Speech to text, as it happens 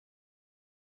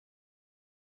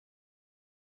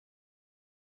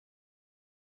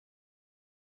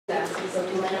One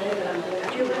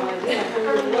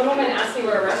woman asked me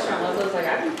where a restaurant was. I was like,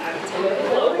 I'm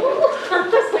local. I'm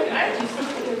just like, I just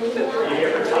it's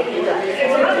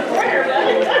around the corner,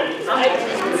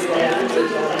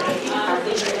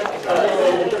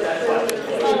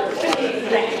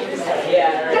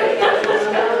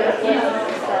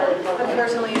 I'm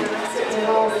personally interested.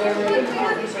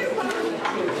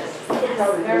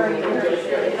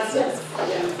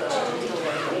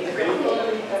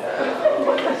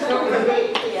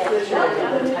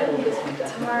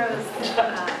 Tomorrow's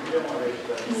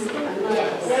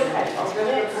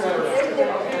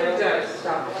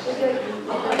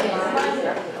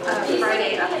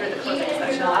Friday after the closing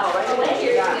session.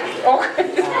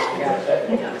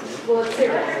 Well, it's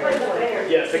here.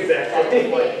 Yes, exactly.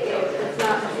 It's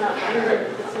not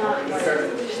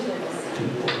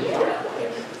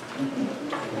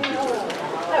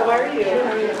How are you? Good.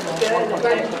 I was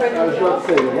about to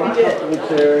say, the one couple was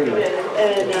there,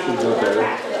 And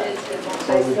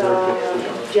I saw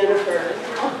Jennifer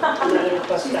on the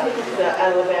bus stop, the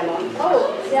Alabama. Oh,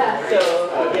 yeah. So,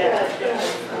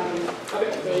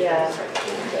 yeah.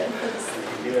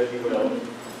 Do as you will.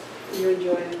 You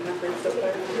enjoying the conference so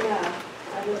far? Yeah,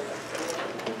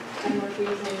 I'm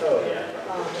refusing Oh, yeah.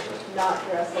 to not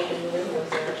dress like a new windows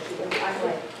there because I'm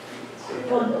like,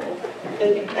 bundled.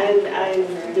 And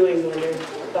I'm doing winter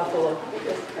Buffalo,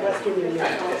 Western Union.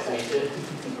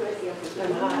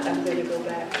 I'm hot, I'm gonna go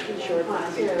back in short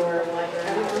pants before I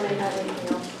don't really have anything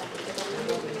else.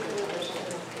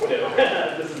 No,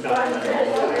 this is not.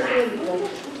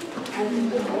 I'm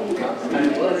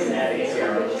looking at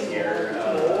ACR here.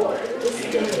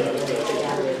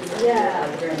 Yeah.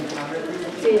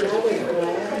 See, and I was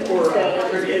glad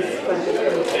that it's fun.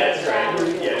 That's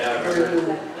right. Yeah, I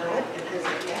remember. Hot, and I was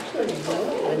like, actually, no.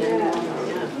 And then,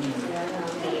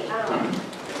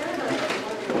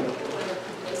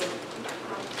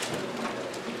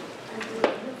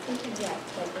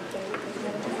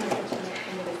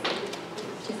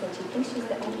 She said she thinks she's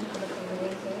the only one from the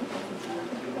way here.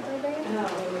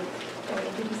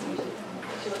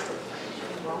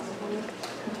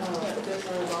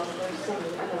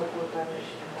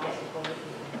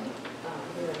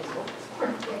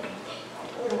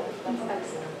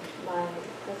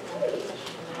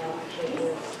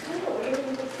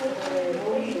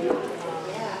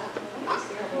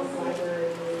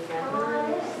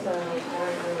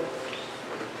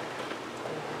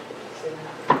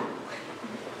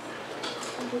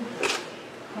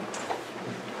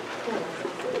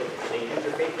 Thank you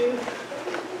for fake news.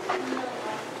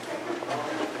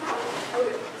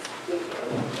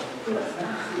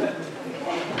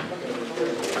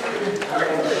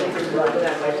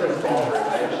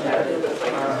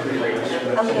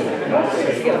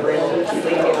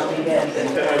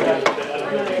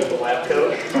 The lab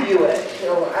coat. view it,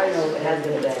 so I know it has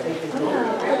been that.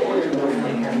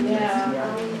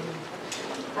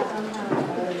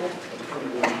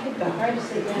 Hard to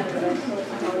sit down, but I still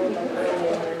come over like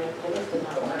earlier and I listed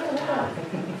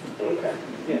Okay.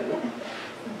 yeah.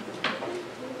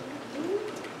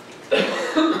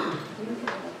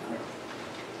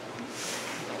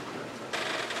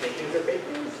 Fake news or fake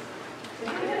news?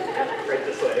 Right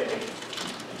this way.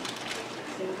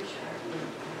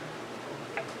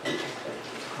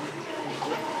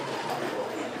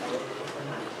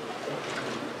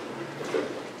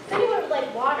 If anyone would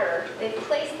like water, they've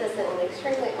placed this in an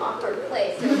extremely awkward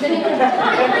place. So if anyone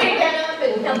feel free to get up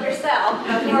and help yourself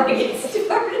before we get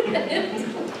started.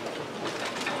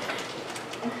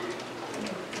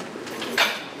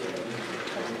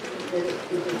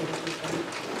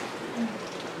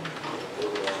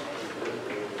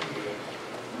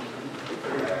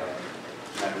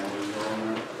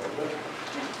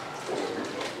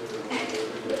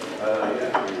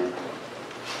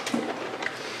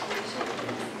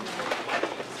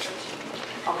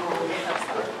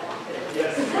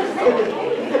 Yes.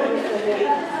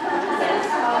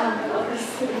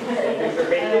 Fake news or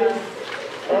fake news?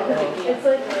 It's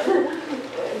like,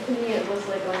 to me, it was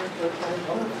like going to a time.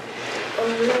 Oh,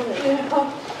 really? Yeah.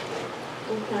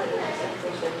 What kind of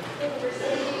sensation? It's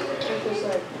just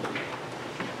like,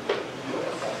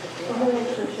 I'm not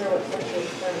actually sure what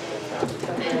sensation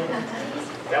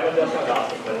That one does sound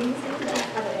awesome, but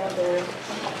have it out there.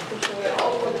 For sure.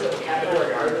 Amador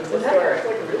Gardens is where it's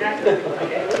like a reenactment.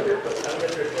 Okay, that's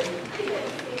interesting.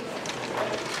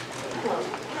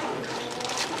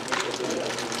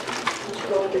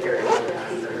 Go into your.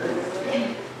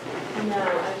 No, I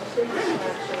just think it's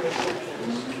actually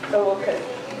reception. Oh, okay.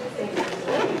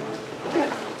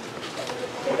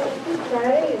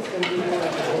 Friday is going to be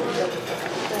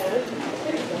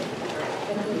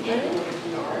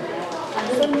more.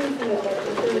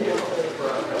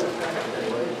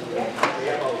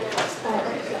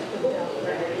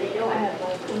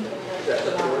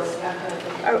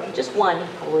 or just one,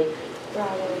 probably.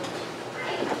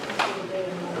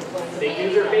 Fake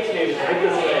news or fake news, right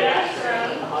this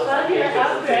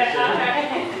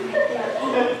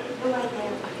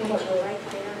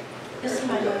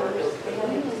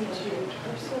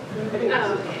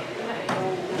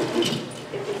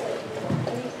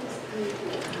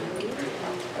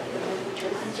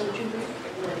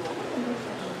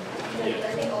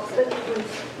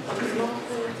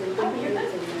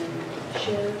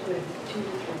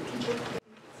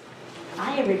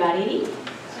Hi, everybody.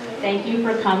 Thank you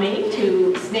for coming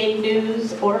to Snake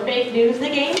News or Fake News, the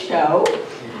game show.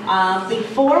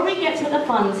 Before we get to the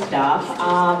fun stuff,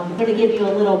 I'm going to give you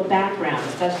a little background,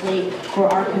 especially for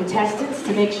our contestants,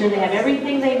 to make sure they have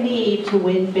everything they need to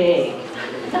win big.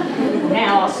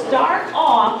 Now, I'll start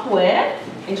off with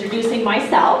introducing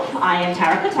myself. I am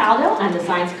Tara Cataldo. I'm the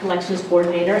Science Collections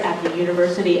Coordinator at the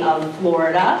University of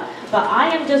Florida, but I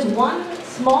am just one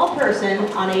small person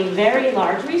on a very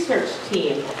large research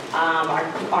team.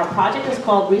 Our project is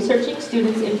called Researching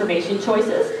Students' Information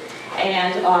Choices,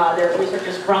 and there are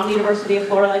researchers from the University of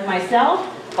Florida like myself,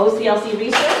 OCLC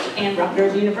Research, and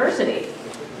Rutgers University.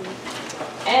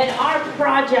 And our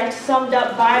project, summed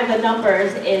up by the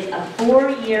numbers, is a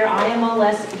 4-year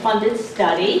IMLS-funded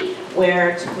study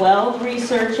where 12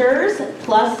 researchers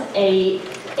plus a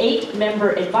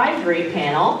 8-member advisory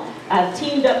panel have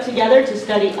teamed up together to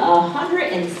study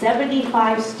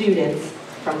 175 students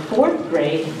from 4th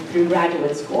grade through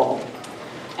graduate school.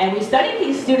 And we studied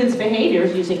these students'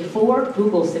 behaviors using 4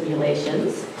 Google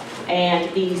simulations.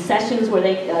 And the sessions where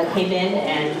they came in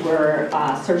and were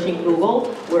searching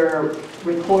Google were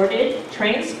recorded,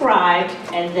 transcribed,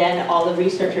 and then all the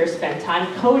researchers spent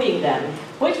time coding them,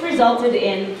 which resulted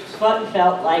in what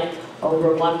felt like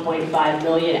over 1.5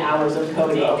 million hours of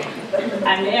coding.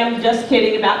 I am just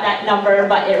kidding about that number,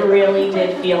 but it really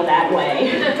did feel that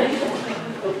way.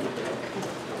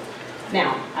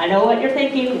 Now, I know what you're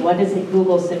thinking, what is a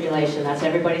Google simulation? That's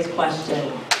everybody's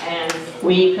question. And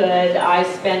I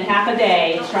spend half a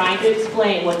day trying to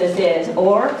explain what this is,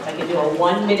 or I can do a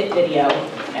 1-minute video,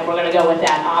 and we're gonna go with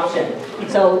that option.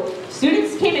 So,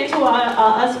 students came into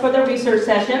us for their research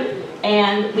session,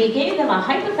 and we gave them a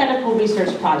hypothetical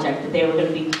research project that they were going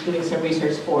to be doing some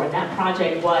research for. And that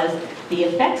project was the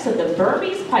effects of the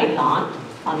Burmese python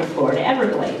on the Florida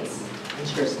Everglades. I'm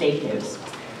sure Snake News.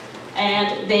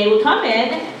 And they would come in,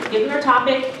 give them their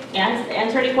topic,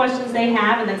 answer any questions they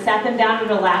have, and then sat them down at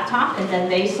a laptop, and then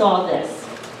they saw this.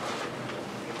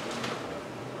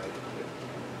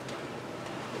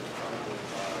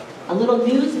 A little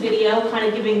news video kind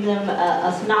of giving them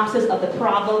a synopsis of the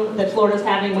problem that Florida's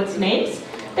having with snakes.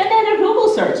 Then they had a Google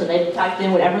search, and they typed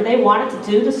in whatever they wanted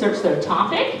to do to search their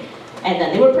topic, and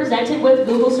then they were presented with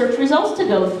Google search results to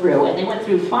go through, and they went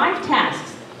through 5 tasks.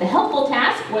 The helpful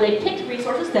task, where they picked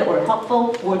resources that were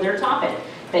helpful for their topic.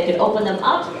 They could open them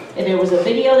up. If there was a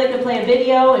video, they could play a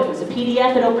video. If it was a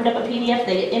PDF, it opened up a PDF.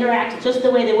 They could interact just the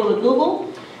way they would with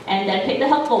Google, and then pick the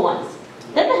helpful ones.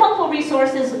 Then the helpful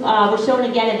resources were shown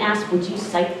again and asked, would you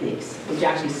cite these? Would you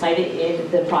actually cite it in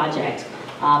the project?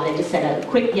 They just said a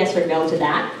quick yes or no to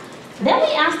that. Then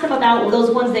we asked them about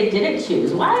those ones they didn't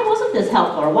choose. Why wasn't this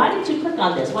helpful? Or why did you click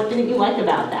on this? What didn't you like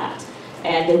about that?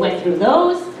 And they went through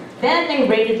those. Then they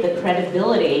rated the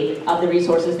credibility of the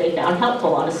resources they found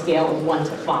helpful on a scale of 1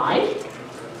 to 5.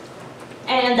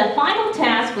 And the final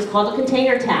task was called a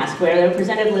container task, where they were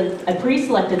presented with a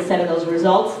pre-selected set of those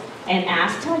results and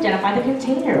asked to identify the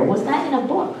container. Was that in a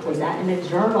book? Was that in a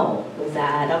journal? Was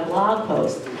that a blog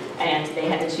post? And they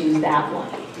had to choose that one.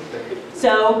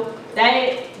 So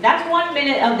that's 1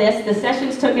 minute of this. The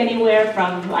sessions took anywhere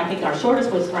from, I think our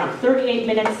shortest was around 38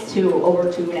 minutes to over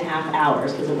 2.5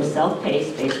 hours, because it was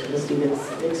self-paced based on the students'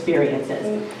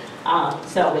 experiences.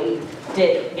 So we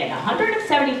did, again,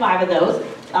 175 of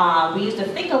those. We used a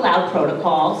Think Aloud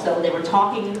protocol, so they were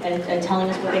talking and telling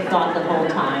us what they thought the whole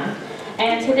time.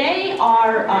 And today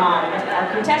our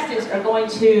contestants are going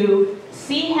to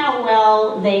see how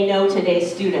well they know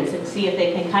today's students and see if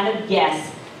they can kind of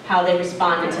guess how they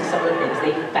responded to some of the things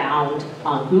they found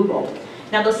on Google.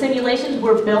 Now, those simulations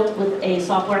were built with a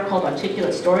software called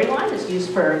Articulate Storyline. It's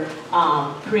used for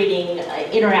creating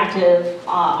interactive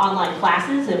online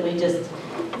classes, and we just,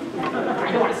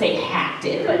 I don't want to say hacked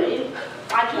it, but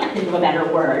I can't think of a better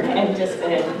word, and just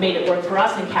made it work for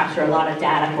us and capture a lot of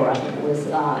data for us.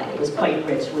 It was quite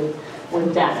rich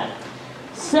with data.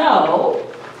 So,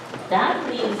 that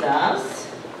leaves us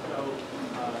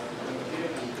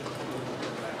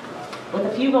with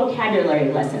a few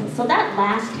vocabulary lessons. So that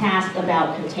last task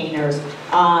about containers,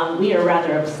 we are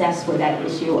rather obsessed with that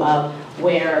issue of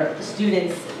where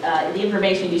students, the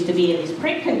information used to be in these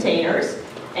print containers,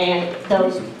 And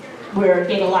those we're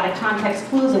getting a lot of context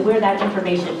clues of where that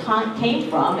information came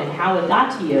from and how it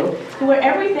got to you, to where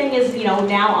everything is,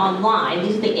 now online.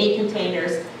 These are the 8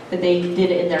 containers that they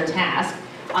did in their task.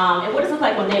 And what does it look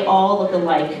like when they all look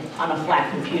alike on a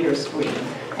flat computer screen?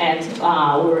 And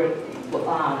we're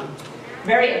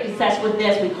very obsessed with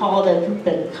this. We call it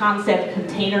the concept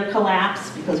container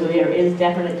collapse, because there is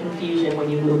definite confusion when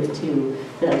you move it to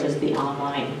just the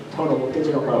online total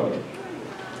digital mode.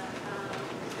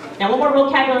 Now, one more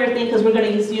vocabulary thing, because we're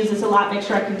going to use this a lot, make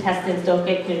sure our contestants don't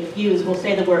get confused. We'll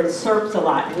say the word SERPs a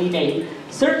lot. We made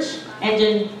search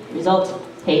engine results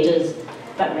pages,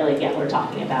 but really, again, we're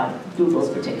talking about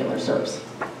Google's particular SERPs.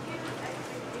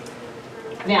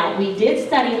 Now, we did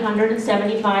study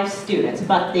 175 students,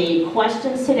 but the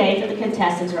questions today for the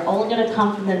contestants are only going to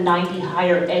come from the 90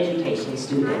 higher education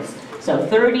students. So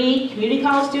 30 community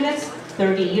college students,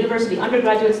 30 university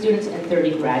undergraduate students, and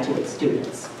 30 graduate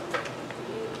students.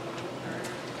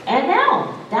 And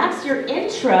now, that's your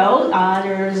intro.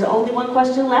 There's only one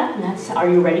question left, and that's, are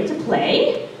you ready to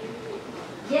play?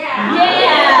 Yeah!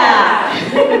 Yeah!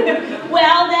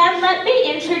 Well then, let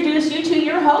me introduce you to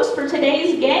your host for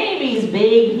today's game. He's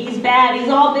big, he's bad, he's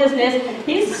all business.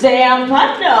 He's Sam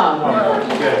Putnam.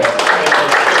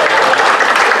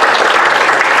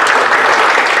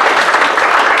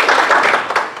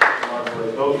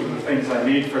 Both of the things I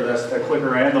need for this, the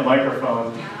clicker and the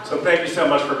microphone. So thank you so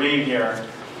much for being here.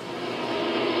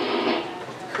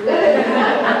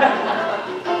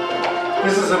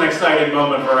 This is an exciting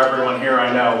moment for everyone here,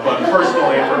 I know, but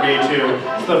personally for me too.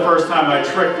 It's the first time I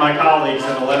tricked my colleagues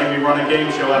into letting me run a game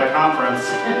show at a conference.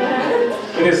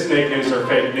 It is snake news or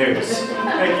fake news.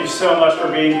 Thank you so much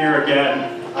for being here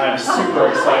again. I'm super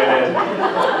excited.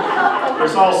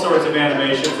 There's all sorts of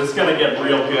animations. It's going to get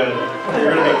real good.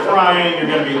 You're going to be crying, you're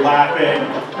going to be laughing.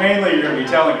 Mainly you're going to be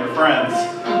telling your friends.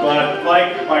 But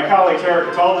like my colleague Tara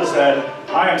Catalda said,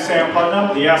 I am Sam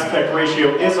Putnam. The aspect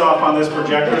ratio is off on this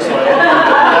projector, so I look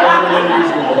larger than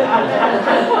usual.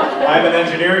 I'm an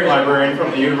engineering librarian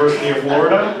from the University of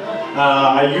Florida.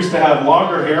 I used to have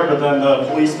longer hair, but then the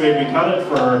police made me cut it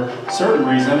for certain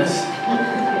reasons.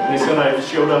 They said I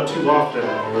showed up too often,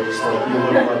 and they were just like, you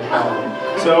look like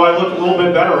hell. So I look a little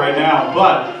bit better right now,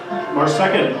 but our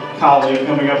second colleague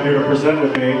coming up here to present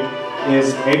with me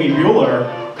is Amy Bueller.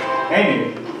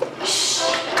 Amy.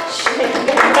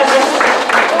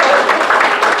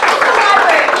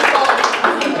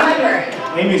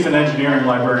 Amy's an engineering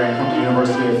librarian from the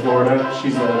University of Florida.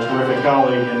 She's a terrific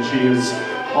colleague, and she is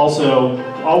also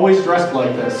always dressed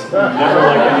like this, never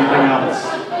like anything else.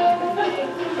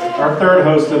 Our third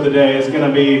host of the day is going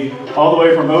to be all the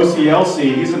way from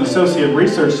OCLC. He's an associate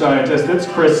research scientist. It's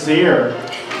Chris Sear.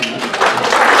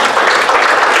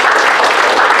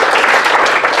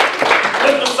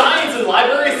 The science and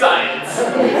library science.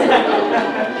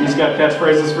 He's got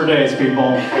catchphrases for days,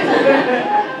 people.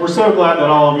 We're so glad that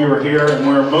all of you are here, and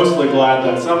we're mostly glad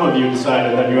that some of you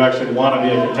decided that you actually want to be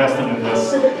a contestant in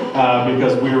this,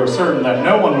 because we were certain that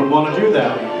no one would want to do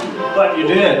that. But you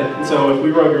did, and so if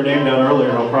we wrote your name down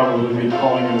earlier, I'll probably be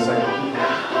calling you in a second.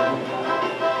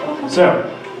 So,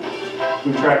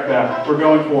 we track back. We're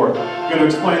going forward. I'm going to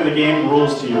explain the game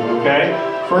rules to you, okay?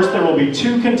 First, there will be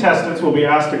 2 contestants who will be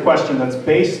asked a question that's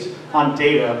based on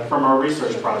data from our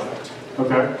research project,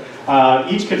 okay?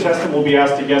 Each contestant will be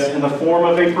asked to guess in the form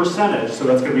of a percentage, so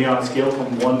that's going to be on a scale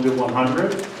from 1 to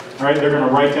 100. All right, they're going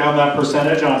to write down that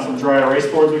percentage on some dry erase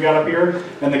boards we got up here,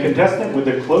 and the contestant with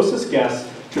the closest guess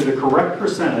to the correct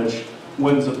percentage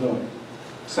wins a point.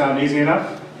 Sound easy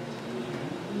enough?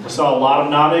 I saw a lot of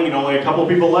nodding and only a couple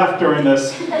people left during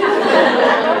this.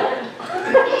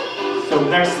 So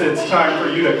next it's time for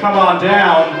you to come on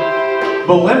down.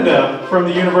 Belinda from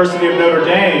the University of Notre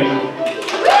Dame.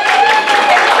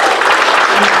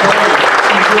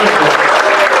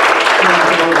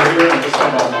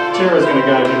 Tara's going to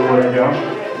guide you to where to go.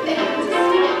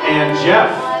 And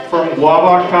Jeff from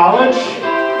Waubach College.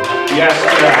 Yes,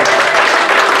 Jeff.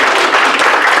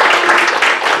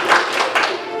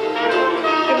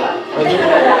 I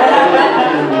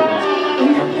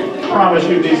promise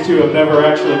you these two have never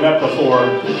actually met before.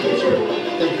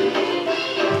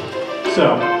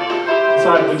 So,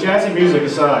 the jazzy music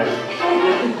aside,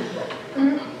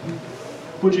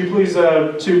 would you please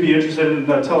two be interested in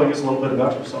telling us a little bit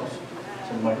about yourself? Is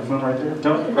there a microphone right there?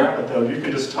 Don't grab it though, you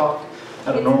can just talk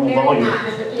at a normal volume.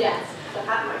 Yes, the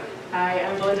hot mic. Hi,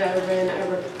 I'm Belinda Overman. I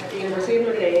work at the University of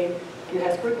Notre Dame in the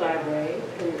Hesburgh Library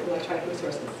in electronic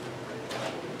resources.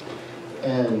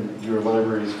 And your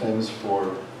library is famous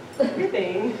for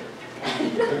Everything.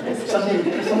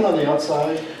 something on the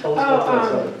outside. Tell us about the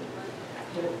outside.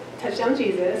 Touchdown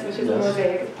Jesus, which is a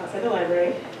mosaic outside the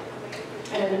library.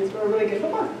 And we're a really good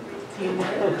football team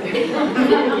there. My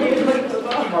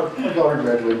daughter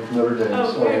graduated from Notre Dame,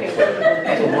 Oh, so very it's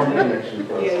good. a warm connection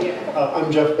for us. Yeah. I'm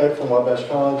Jeff Beck from Wabash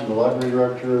College. I'm the library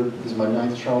director. This is my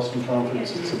 9th Charleston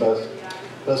Conference. It's the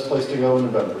best place to go in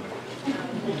November.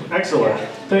 Excellent.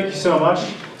 Thank you so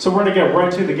much. So we're going to get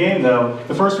right to the game, though.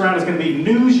 The first round is going to be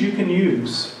news you can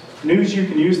use. News you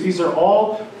can use. These are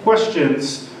all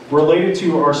questions related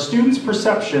to our students'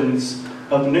 perceptions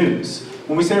of news.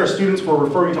 When we say our students, we're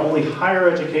referring to only higher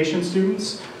education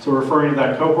students. So we're referring to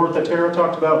that cohort that Tara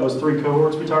talked about, those 3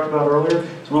 cohorts we talked about earlier.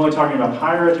 So we're only talking about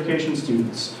higher education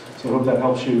students. So I hope that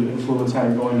helps you influence how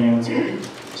you're going to answer.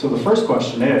 So the first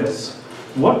question is,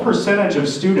 what percentage of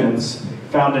students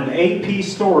found an AP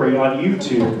story on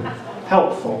YouTube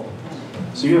helpful?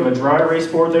 So you have a dry erase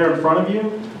board there in front of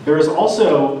you. There is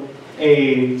also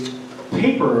a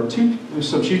paper,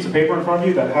 some sheets of paper in front of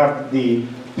you that have the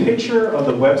picture of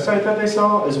the website that they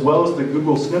saw, as well as the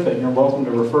Google snippet. You're welcome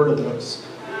to refer to those.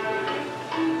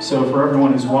 So for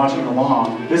everyone who's watching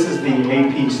along, this is the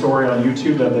AP story on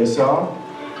YouTube that they saw.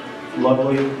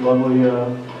 Lovely, lovely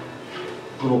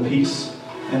little piece.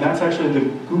 And that's actually the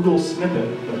Google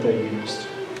snippet that they used.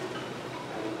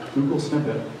 Google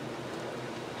snippet.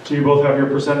 Do you both have your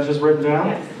percentages written down?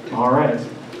 Yes. All right.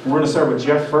 We're going to start with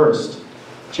Jeff first.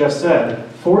 Jeff said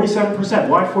 47%.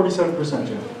 Why 47%,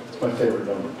 Jeff? It's my favorite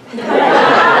number.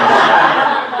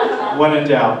 When in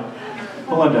doubt.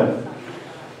 Belinda.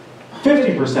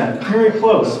 50%. Very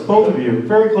close. Both of you.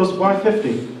 Very close. Why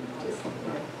 50?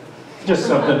 Just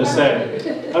something to say.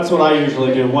 That's what I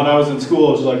usually do. When I was in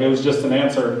school, it was just an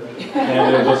answer,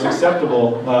 and it was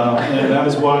acceptable. And that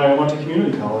is why I went to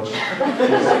community college.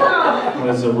 That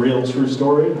is a real, true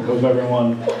story. I hope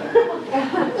everyone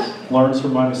learns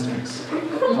from my mistakes.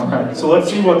 All right, so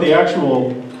let's see what the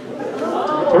actual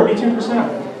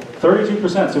 32%.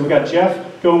 32%. So we got Jeff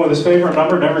going with his favorite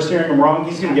number, never steering him wrong.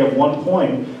 He's going to get 1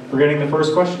 point for getting the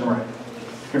first question right.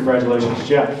 Congratulations,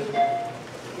 Jeff.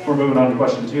 We're moving on to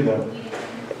question 2, though.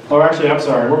 Oh, actually, I'm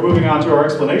sorry. We're moving on to our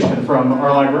explanation from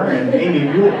our librarian, Amy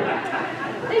Mueller.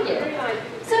 Thank you.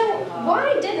 So,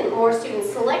 why didn't more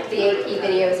students select the AP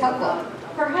video as helpful?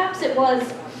 Perhaps it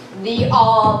was the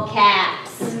all caps.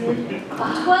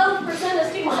 12% of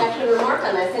students actually remarked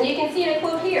on this, and you can see a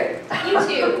quote here.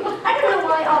 YouTube. I don't know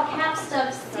why all cap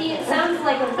stuff, see, it sounds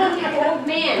like a really old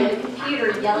man with a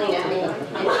computer yelling at me,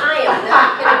 and I am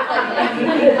not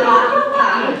going to click it.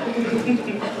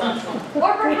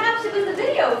 Or perhaps it was the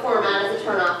video format as a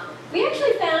turnoff. We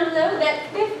actually found, though,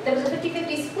 that there was a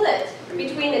 50-50 split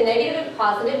between the negative and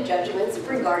positive judgments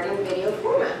regarding video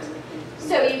format.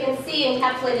 So you can see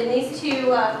encapsulated in these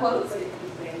 2 quotes.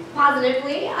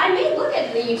 Positively, I may look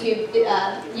at the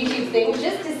YouTube things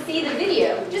just to see the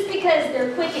video, just because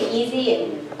they're quick and easy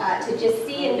and to just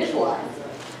see and visualize.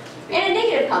 And a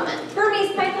negative comment: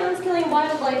 Burmese pythons killing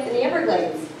wildlife in the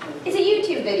Everglades. It's a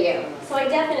YouTube video, so I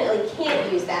definitely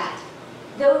can't use that.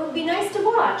 Though it would be nice to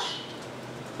watch,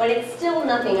 but it's still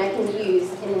nothing I can use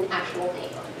in an actual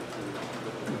paper.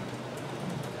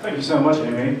 Thank you so much,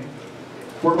 Amy.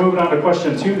 We're moving on to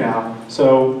question 2 now.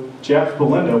 So, Jeff,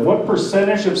 Belinda, what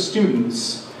percentage of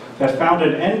students that found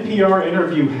an NPR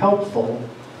interview helpful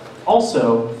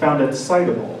also found it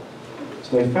citable?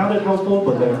 So they found it helpful,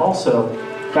 but they also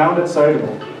found it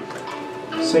citable.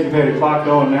 Syncopated clock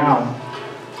going now.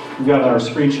 We've got our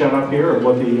screenshot up here of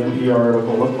what the NPR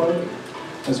article looked like,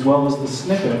 as well as the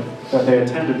snippet that they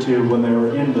attended to when they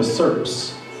were in the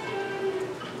SERPs.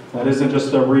 That isn't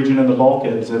just a region in the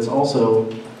Balkans, it's also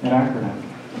an acronym.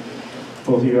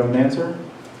 Both of you have an answer?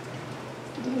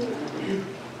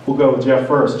 We'll go with Jeff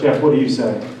first. Jeff, what do you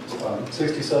say?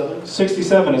 67?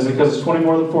 67. Is it because it's 20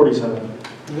 more than 47?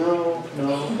 No.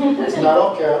 It's not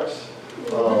all caps.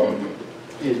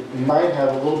 It might have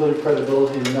a little bit of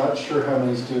credibility. I'm not sure how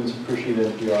many students appreciate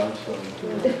NPR. So.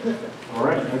 All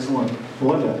right, excellent.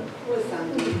 Belinda?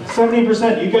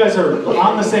 70%. You guys are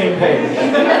on the same page.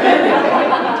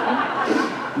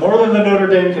 More than the Notre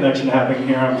Dame connection happening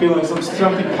here. I'm feeling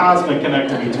something cosmic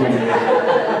connected between you.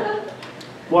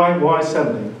 Why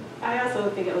 70? I also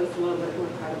think it looks a little bit more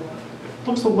credible.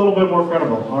 Looks a little bit more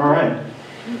credible. All right.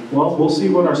 Well, we'll see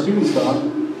what our students thought.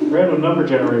 Random number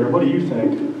generator, what do you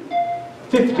think?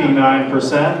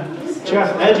 59%.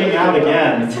 Jeff edging out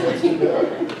again.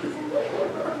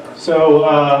 So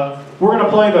we're going to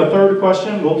play the third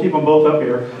question. We'll keep them both up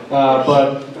here.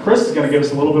 But Chris is going to give us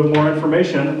a little bit more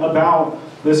information about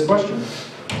this question.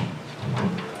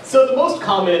 So the most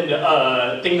common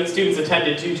thing that students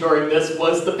attended to during this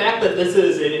was the fact that this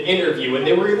is an interview, and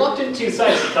they were reluctant to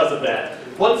cite because of that.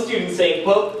 One student saying,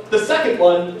 quote, "The second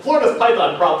one, Florida's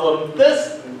Python problem,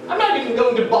 this, I'm not even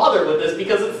going to bother with this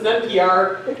because it's an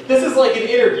NPR. This is like an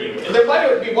interview. And there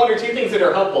might be one or two things that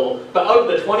are helpful, but out of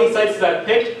the 20 sites that I've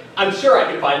picked, I'm sure I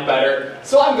can find better,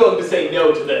 so I'm going to say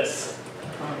no to this.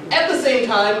 At the same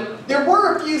time, there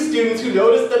were a few students who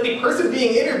noticed that the person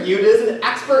being interviewed is an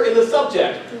expert in the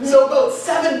subject. So about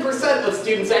 7% of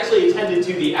students actually attended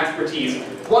to the expertise.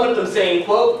 One of them saying,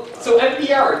 quote, "So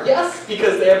NPR, yes,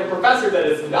 because they have a professor that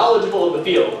is knowledgeable in the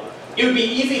field. It would be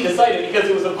easy to cite it because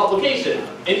it was a publication,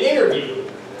 an interview."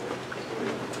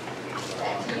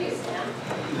 Back to you, Sam.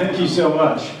 Thank you so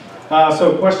much.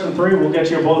 So question 3, we'll get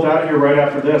you both out of here right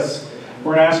after this.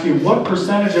 We're going to ask you, what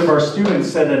percentage of our students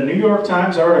said a New York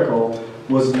Times article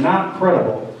was not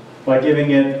credible by giving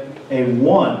it a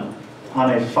 1 on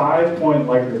a 5-point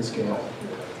Likert scale?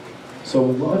 So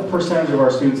what percentage of our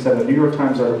students said a New York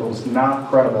Times article was not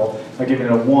credible by giving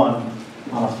it a 1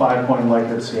 on a 5-point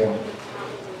Likert scale?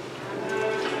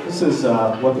 This is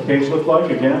what the page looked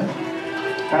like again.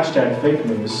 Hashtag fake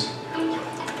news.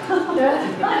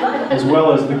 As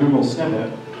well as the Google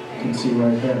snippet. You can see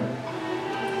right there.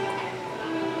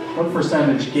 What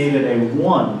percentage gave it a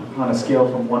 1 on a scale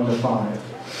from 1 to 5?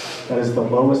 That is the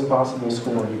lowest possible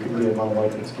score you could give on a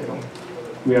Likert scale.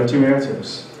 We have 2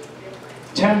 answers.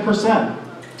 10%.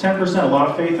 10%, a lot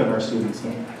of faith in our students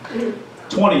then.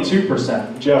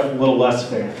 22%, Jeff, a little less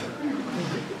faith.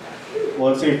 Well,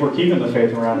 let's see if we're keeping the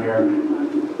faith around here.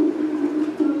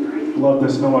 Love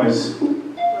this noise.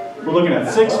 We're looking at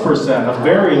 6%, a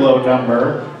very low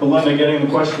number. Belinda getting the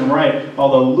question right,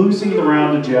 although losing the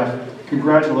round to Jeff.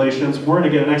 Congratulations. We're going to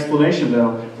get an explanation,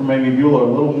 though, from Amy Bueller, a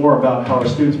little more about how our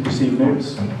students perceive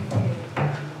news.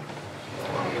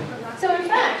 So in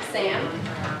fact, Sam,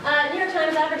 New York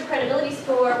Times average credibility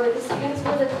score with the students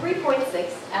was a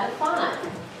 3.6 out of 5.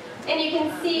 And you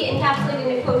can see encapsulated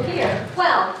in a quote here,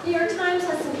 well, New York Times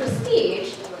has some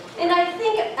prestige, and I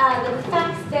think the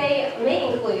facts they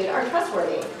may include are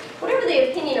trustworthy. Whatever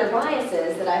the opinion or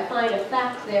biases that I find a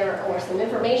fact there or some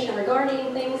information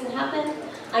regarding things that happen,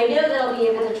 I know that I'll be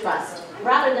able to trust,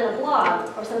 rather than a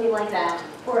blog or something like that,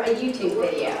 or a YouTube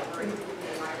video.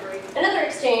 Another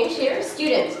exchange here,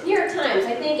 student. New York Times,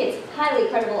 I think it's highly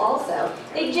credible also.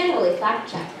 They generally fact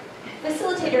check.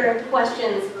 Facilitator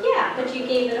questions, yeah, but you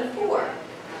gave it a 4.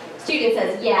 Student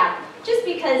says, yeah, just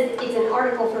because it's an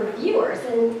article for viewers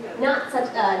and not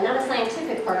a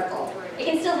scientific article. It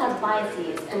can still have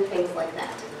biases and things like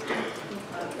that.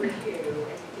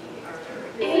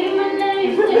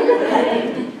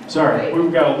 Sorry,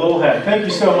 we've got a little head. Thank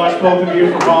you so much, both of you,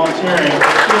 for volunteering. If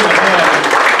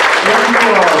you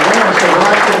are winners, so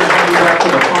we're actually going to send you back to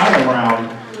the final round.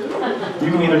 You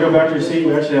can either go back to your seat.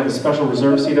 We actually have a special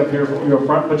reserve seat up here for you up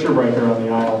front, but you're right there on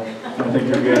the aisle. I think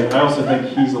you're good. I also think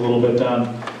he's a little bit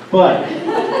done. But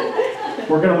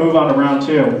we're going to move on to round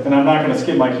 2, and I'm not going to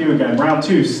skip my cue again. Round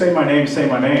 2, say my name, say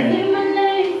my name. Say my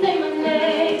name, say my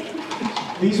name.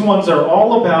 These ones are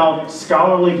all about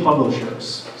scholarly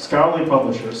publishers. Scholarly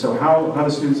publishers. So how do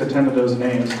students attend to those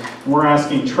names? We're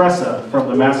asking Tressa from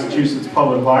the Massachusetts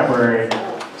Public Library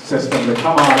System to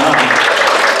come on up.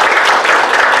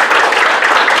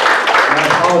 And I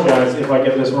apologize if I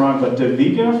get this wrong, but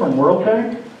Devika from World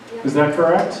Bank? Is that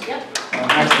correct? Yep.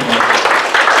 Excellent.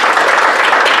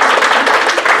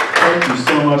 Thank you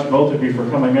so much, both of you, for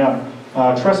coming up.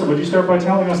 Tressa, would you start by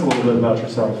telling us a little bit about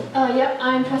yourself? Yep,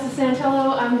 I'm Tressa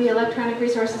Santello. I'm the Electronic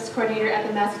Resources Coordinator at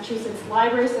the Massachusetts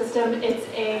Library System. It's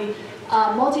a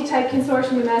multi-type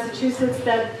consortium in Massachusetts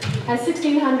that has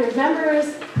 1,600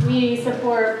 members. We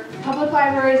support public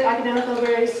libraries, academic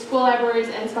libraries, school libraries,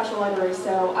 and special libraries.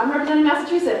 So I'm representing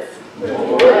Massachusetts.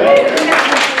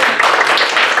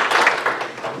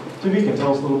 Devika,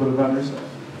 tell us a little bit about yourself.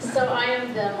 So I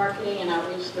am the Marketing and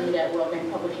Outreach Lead at World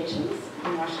Bank Publications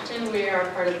in Washington. We are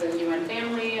part of the UN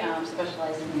family,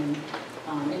 specializing in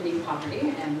ending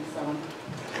poverty, and so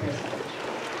here's the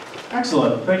picture.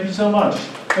 Excellent. Thank you so much.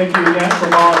 Thank you again for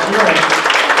volunteering.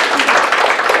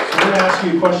 So we're going to ask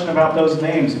you a question about those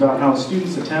names, about how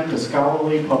students attend to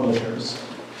scholarly publishers.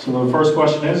 So the first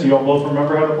question is, you all both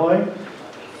remember how to play?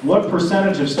 What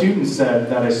percentage of students said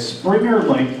that a Springer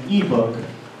Link ebook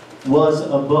was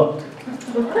a book?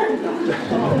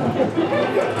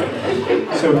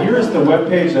 So here's the web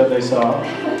page that they saw,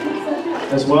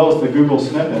 as well as the Google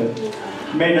snippet.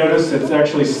 You may notice it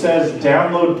actually says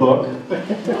download book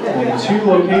in 2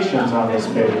 locations on this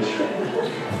page.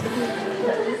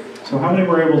 So how many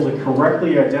were able to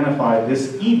correctly identify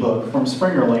this ebook from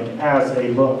Springer Link as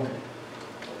a book?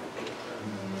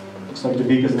 Looks like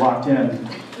Devika's locked in.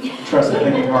 Tressa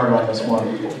thinking hard on this one.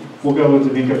 We'll go with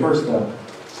Devika first though.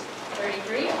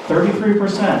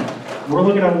 33%. We're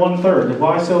looking at 1/3.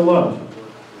 Why so low?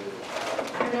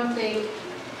 I don't know if they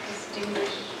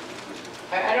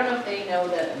they know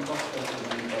that a book is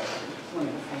going to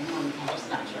I'm just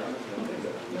not sure.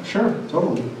 Sure,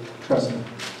 totally. Trust me.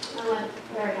 I went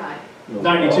very high.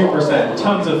 92%,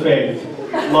 tons of faith.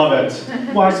 Love it.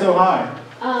 Why so high?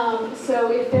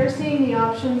 So if they're seeing the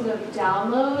options of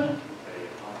download,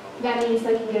 that means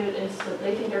they can get it instantly.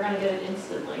 They think they're going to get it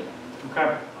instantly.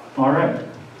 Okay. All right.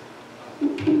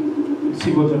 Let's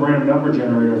see what the random number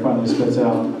generator finally spits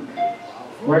out.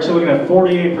 We're actually looking at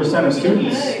 48% of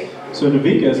students. So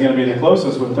Davika is going to be the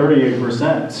closest with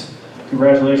 38%.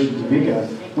 Congratulations, Davika.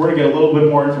 We're going to get a little bit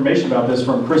more information about this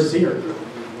from Chris Sear.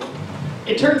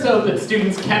 It turns out that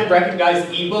students can recognize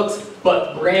ebooks,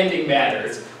 but branding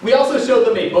matters. We also showed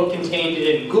them a book contained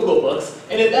in Google Books,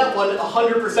 and in that one,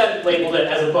 100% labeled it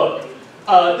as a book.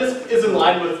 This is in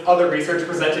line with other research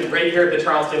presented right here at the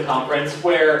Charleston Conference,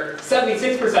 where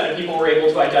 76% of people were able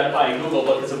to identify a Google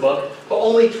book as a book, but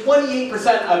only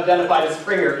 28% identified a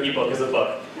Springer ebook as a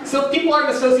book. So if people aren't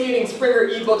associating Springer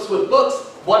ebooks with books,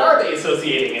 what are they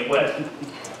associating it with?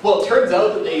 Well, it turns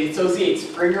out that they associate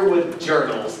Springer with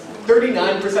journals.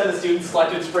 39% of students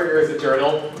selected Springer as a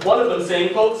journal, one of them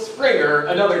saying, quote, Springer,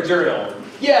 another journal.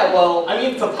 Yeah, well, I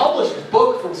mean, it's a published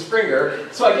book from Springer,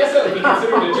 so I guess that would be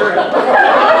considered a journal.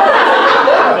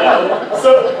 So,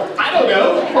 I don't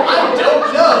know.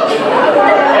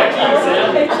 Back to you,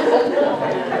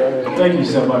 Sam. Thank you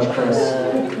so much, Chris.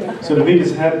 So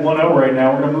Davika's had 1-0 right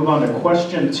now. We're going to move on to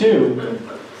question 2.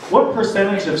 What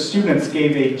percentage of students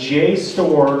gave a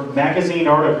JSTOR magazine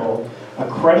article a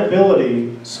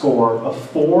credibility score of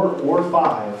 4 or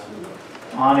 5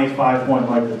 on a 5-point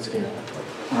Likert scale?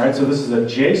 All right, so this is a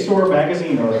JSTOR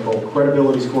magazine article,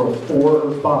 credibility score of 4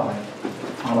 or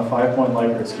 5 on a 5-point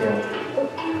Likert scale.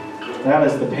 That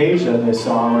is the page that they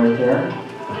saw right there.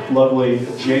 Lovely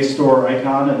JSTOR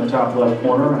icon in the top left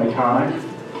corner, iconic.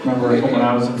 Remember it when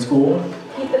I was in school?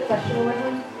 Keep the question one more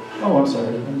time. Oh, I'm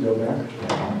sorry, let me go back.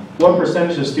 What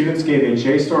percentage of students gave a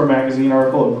JSTOR magazine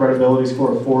article a credibility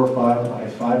score of 4 or 5 on a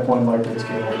 5-point Likert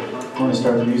scale? I'm going to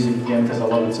start the music again because I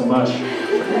love it so much.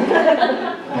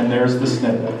 And there's the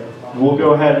snippet. We'll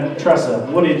go ahead. Tressa,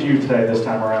 what did you today this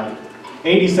time around?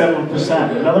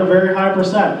 87%, another very high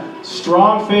percent.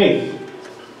 Strong faith.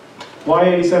 Why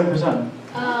 87%?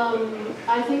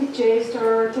 I think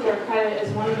JSTOR, to their credit,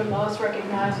 is one of the most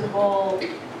recognizable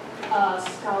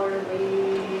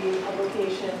scholarly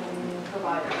publication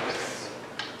providers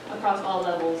across all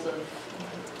levels of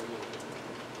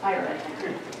higher ed.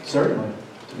 Certainly,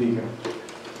 Davika.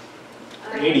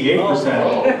 88%.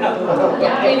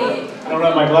 Yeah, 88. I don't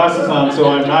have my glasses on, so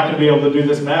I'm not going to be able to do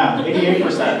this math.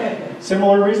 88%.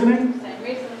 Similar reasoning? Same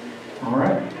reason. All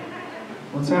right.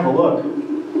 Let's have a look.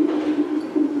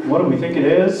 What do we think it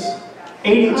is?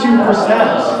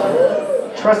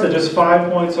 82%. Tressa just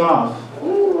 5 points off.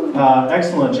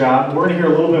 Excellent job. We're going to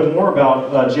hear a little bit more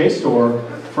about JSTOR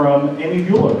from Amy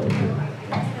Bueller.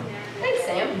 Thanks,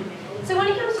 Sam. So when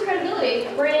it comes to credibility,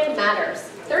 brand matters.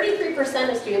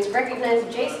 33% of students recognized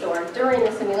JSTOR during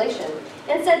the simulation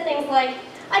and said things like,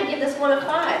 I'd give this one a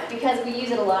 5 because we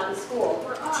use it a lot in school.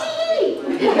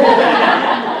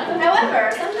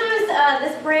 However, sometimes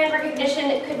this brand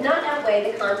recognition could not outweigh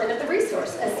the content of the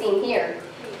resource, as seen here.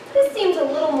 This seems a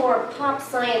little more pop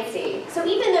science-y, so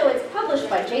even though it's published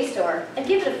by JSTOR, I'd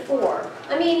give it a 4.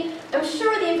 I mean, I'm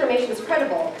sure the information is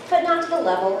credible, but not to the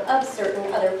level of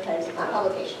certain other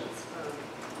publications.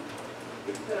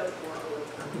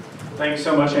 Thanks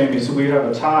so much, Amy. So we have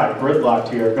a tie, gridlocked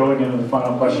here, going into the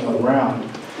final question of the round.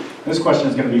 This question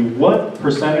is going to be, what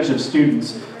percentage of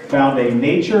students found a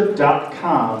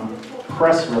Nature.com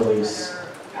press release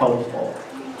helpful?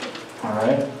 All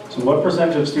right. So what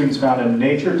percentage of students found a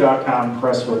Nature.com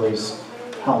press release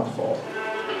helpful?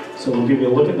 So we'll give you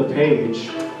a look at the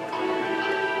page,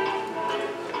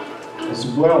 as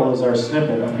well as our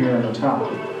snippet up here on the top.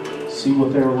 See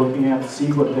what they were looking at,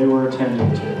 see what they were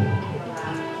attending to.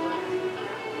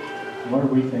 What are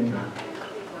we thinking?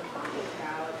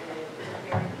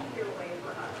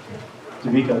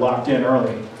 Davika locked in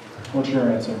early. What's your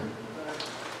answer?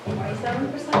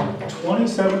 27%?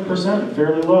 27%,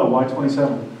 fairly low. Why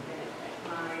 27?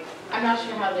 I'm not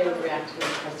sure how they would react to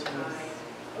this press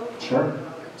release. Sure.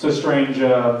 It's a strange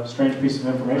piece of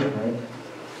information, right?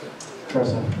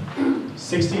 Tressa.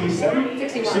 67?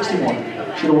 61.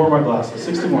 Should have worn my glasses.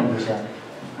 61%.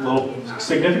 A little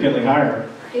significantly higher.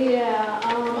 Yeah,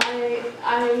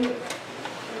 I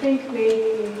think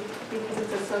maybe because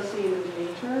it's associated with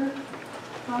nature,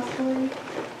 possibly.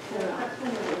 Yeah.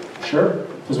 Sure.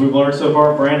 As we've learned so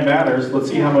far, brand matters. Let's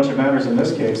see how much it matters in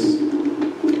this case.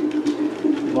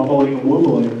 Wobbling and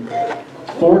woobling.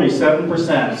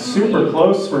 47%. Super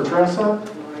close for Tressa.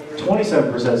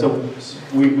 27%. So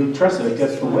Tressa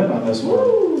gets the win on this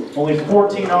one. Only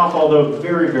 14 off, although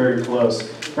very, very close.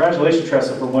 Congratulations,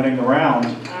 Tressa, for winning the round.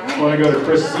 I want to go to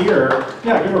Chris Sear.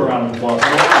 Yeah, give her a round of applause.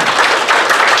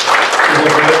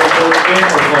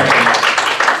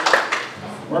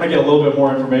 We're going to get a little bit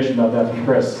more information about that from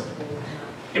Chris.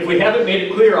 If we haven't made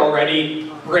it clear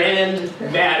already, brand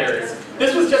matters.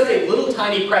 This was just a little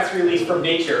tiny press release from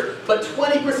Nature, but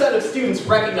 20% of students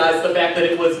recognized the fact that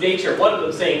it was Nature. One of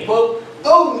them saying, quote,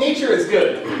 "Oh, Nature is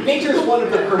good. Nature is one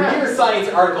of the premier science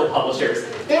article publishers.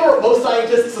 They are what most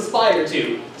scientists aspire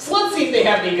to. So let's see if they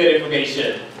have any good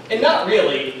information." And not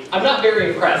really. I'm not very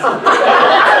impressed. One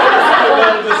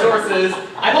of the sources,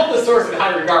 I hold the source in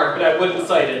high regard, but I wouldn't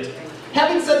cite it.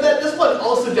 Having said that, this one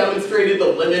also demonstrated the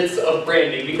limits of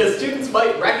branding, because students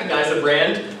might recognize a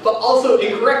brand, but also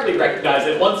incorrectly recognize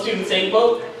it. One student saying,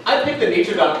 quote, "I picked the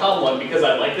Nature.com one because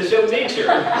I like the show Nature."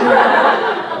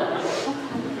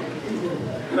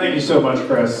 Thank you so much,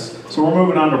 Chris. So we're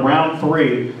moving on to round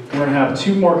 3. We're going to have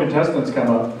 2 more contestants come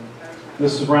up.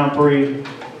 This is round 3.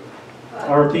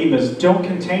 Our theme is Don't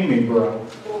Contain Me, Bro.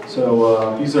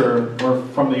 So we're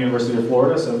from the University of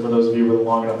Florida, so for those of you with a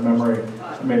long enough memory,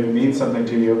 it maybe means something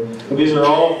to you. But these are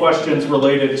all questions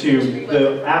related to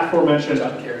the aforementioned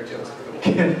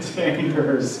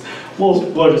containers. We're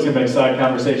just going to make side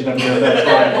conversation up here, that's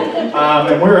fine.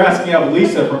 And we're asking out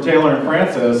Lisa from Taylor and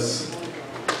Francis.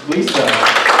 Lisa, are you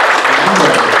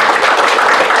ready?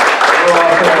 We're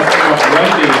also asking out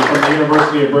Wendy from the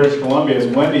University of British Columbia. Is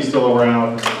Wendy still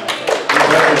around? There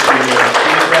she is.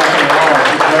 She's back in the hall.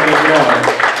 She's ready to go.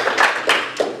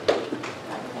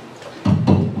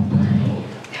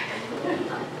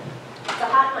 It's a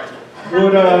hot mic.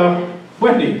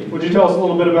 Wendy, would you tell us a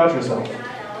little bit about yourself?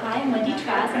 Hi, I'm Wendy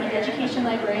Trask. I'm an education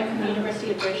librarian from the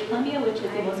University of British Columbia, which is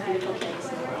the most beautiful campus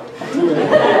in the world.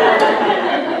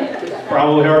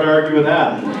 Probably hard to argue with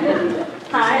that.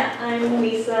 Hi, I'm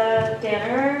Lisa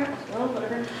Danner, well,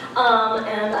 whatever.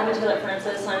 And I'm a Taylor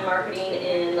Francis. I'm marketing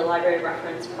in the Library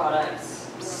Reference Products,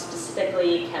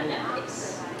 specifically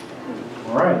ChemNetBase.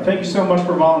 All right, thank you so much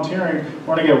for volunteering. I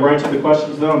want to get right to the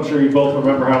questions, though. I'm sure you both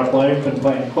remember how to play. You've been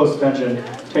paying close attention,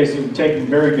 taking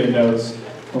very good notes.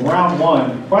 For round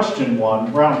 1, question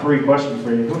 1, round 3, question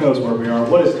 3. Who knows where we are?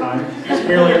 What is time? It's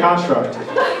merely a construct.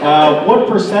 What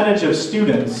percentage of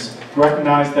students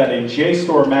recognized that a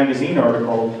JSTOR magazine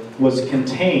article was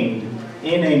contained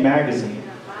in a magazine?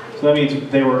 So that means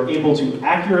they were able to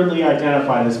accurately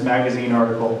identify this magazine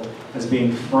article as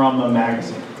being from a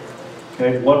magazine.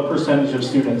 Okay, what percentage of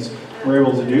students were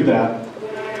able to do that?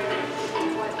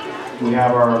 We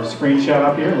have our screenshot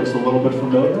up here. It looks a little bit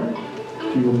familiar,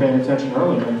 if you were paying attention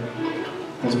earlier,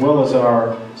 as well as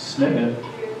our snippet,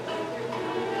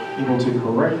 able to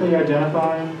correctly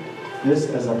identify this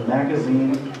as a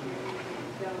magazine,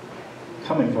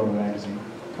 coming from a magazine,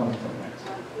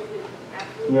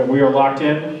 We are locked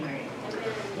in?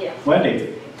 Yeah.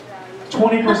 Wendy,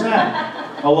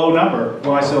 20%, a low number.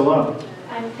 Why so low?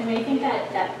 I mean, I think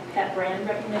that brand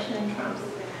recognition trumps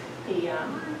the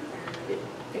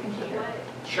container.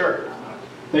 Sure.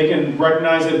 They can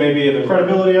recognize it, maybe the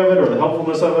credibility of it or the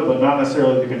helpfulness of it, but not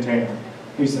necessarily the container.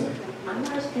 Lisa. I'm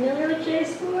not as familiar with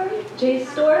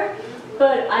JSTOR,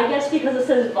 but I guess because it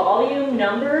says volume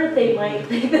number, they might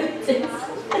think that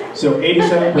it's... So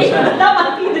 87%. That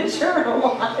might be the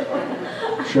journal.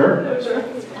 Sure.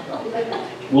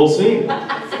 We'll see.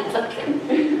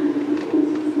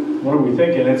 What are we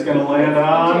thinking? It's going to land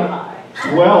on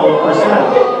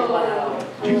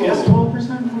 12%. Did you guess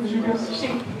 12%? What did you guess?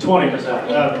 20%. I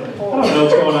don't know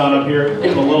what's going on up here.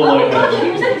 I'm a little late.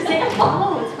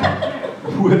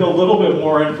 With a little bit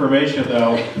more information,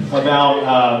 though,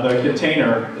 about the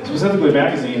container, specifically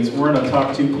magazines, we're going to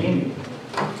talk to Amy.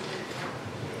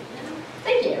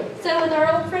 Thank you. So with our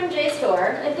old friend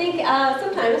JSTOR, I think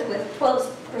sometimes with 12%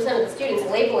 of the students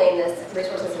labeling this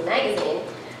resource as a magazine,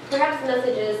 perhaps the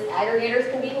message is aggregators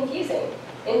can be confusing.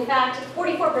 In fact,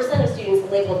 44% of students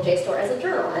labeled JSTOR as a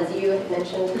journal, as you had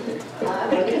mentioned, one of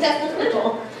the contestants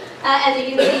mentioned. As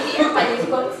you can see here by these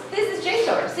quotes, this is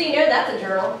JSTOR, so you know that's a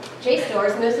journal. JSTOR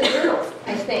is mostly journals,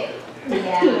 I think.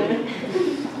 Yeah.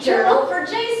 Journal for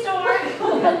JSTOR.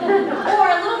 Or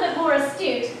a little bit more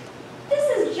astute, this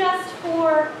is just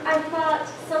for, I thought,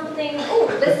 something, oh,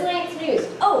 the Science News.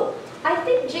 Oh, I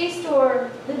think JSTOR,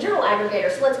 the journal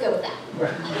aggregator, so let's go with that.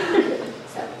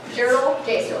 So, journal,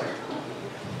 JSTOR.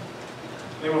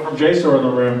 Anyone from JSTOR in the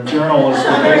room? Journal is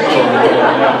from JSTOR.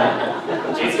 Yeah.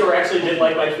 JSTOR actually did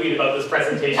like my tweet about this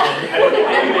presentation. I don't think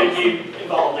anything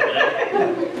involved in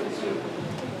it.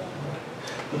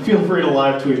 Feel free to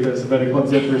live tweet this if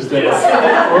anyone's interested. Yes.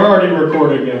 We're already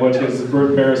recording it, which is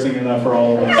embarrassing enough for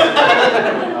all of us.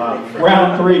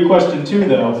 Round 3, question 2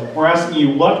 though. We're asking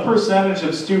you what percentage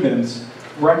of students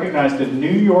recognized a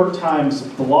New York Times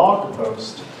blog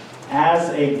post as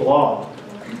a blog?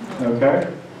 Okay?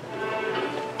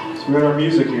 So we got our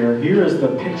music here. Here is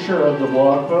the picture of the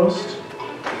blog post.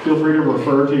 Feel free to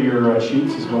refer to your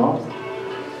sheets as well.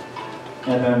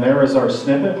 And then there is our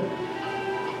snippet.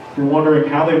 If you're wondering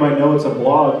how they might know it's a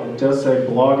blog, it does say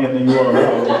blog in the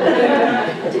URL.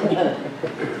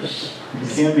 It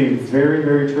can be very,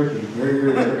 very tricky.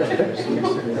 Very, very tricky. So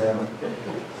let's figure it out.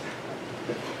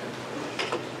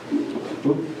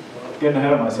 Oop, getting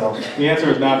ahead of myself. The answer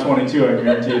is not 22, I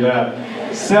guarantee you that.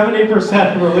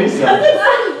 70% for Lisa.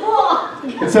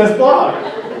 It says blog.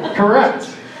 Correct.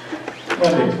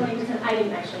 Wendy. 20%, I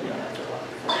didn't actually know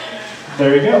that.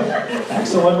 There you go.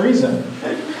 Excellent reason.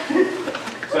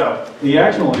 So, the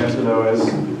actual answer though is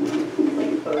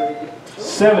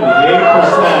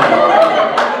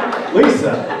 78%.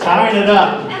 Lisa, tying it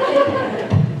up.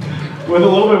 With a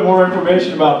little bit more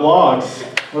information about blogs,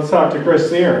 let's talk to Chris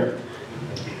Sear.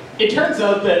 It turns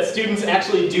out that students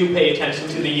actually do pay attention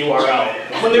to the URL.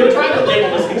 When they were trying to label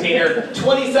this container,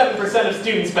 27% of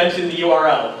students mentioned the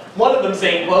URL. One of them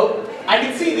saying, quote, I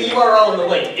can see the URL in the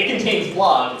link. It contains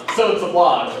blog, so it's a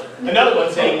blog. Another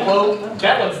one saying, quote,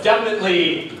 that one's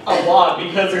definitely a blog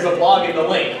because there's a blog in the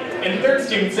link. And the third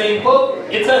student saying, quote,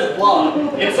 it says blog.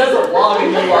 It says a blog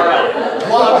in the URL.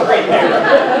 Blog right there.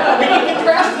 We can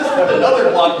contrast this with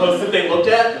another blog post that they looked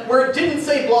at where it didn't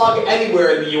say blog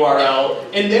anywhere in the URL,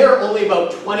 and there only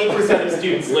about 20% of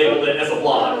students labeled it as a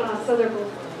blog. So they're both.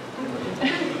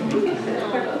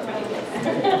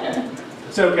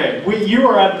 It's okay. You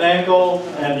are at an angle,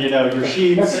 and you know, your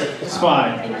sheets, it's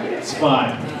fine. It's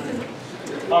fine.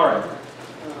 All right.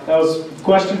 That was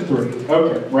question 3.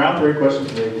 Okay, round 3, question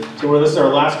 3. So this is our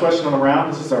last question on the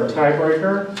round. This is our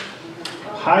tiebreaker.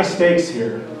 High stakes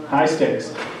here. High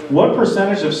stakes. What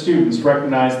percentage of students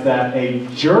recognize that a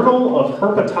Journal of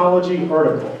Herpetology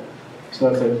article, so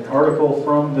that's an article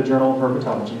from the Journal of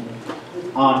Herpetology,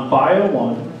 on Bio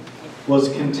 1 was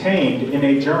contained in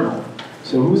a journal?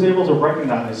 So who's able to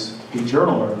recognize a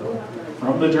journal article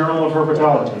from the Journal of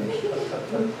Herpetology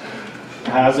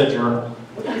as a journal?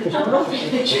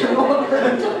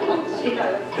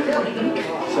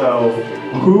 So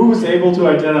who's able to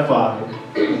identify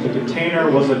that the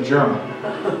container was a journal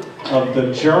of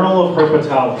the Journal of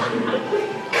Herpetology?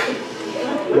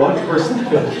 What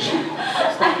percentage?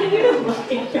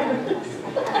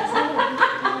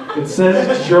 It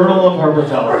says Journal of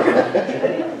Herpetology.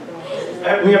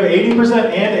 We have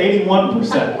 80% and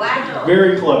 81%. Wow.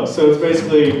 Very close. So it's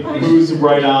basically who's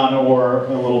right on or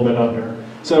a little bit under.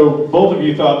 So both of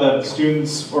you thought that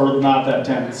students are not that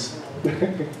tense. Well,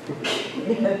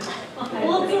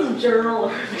 it says Journal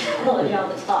of Herpetology on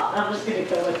the top. I'm just going to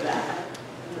go with that.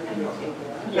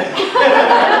 Yeah.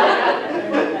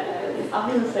 I'm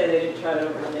going to say they didn't try to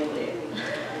overthink it.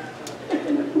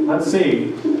 Let's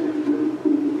see.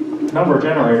 Number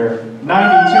generator,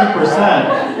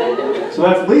 92%. So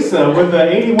that's Lisa with the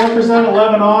 81%,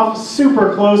 11 off.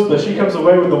 Super close, but she comes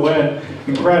away with the win.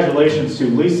 Congratulations to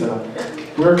Lisa.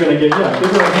 We're going to give her a hand.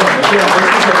 Again,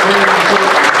 this is a very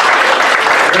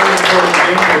important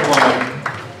game we're playing.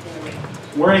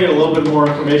 We're going to get a little bit more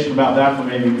information about that from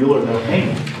Amy Bueller, though.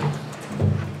 Amy.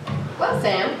 Well,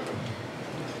 Sam,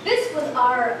 this was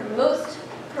our most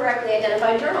correctly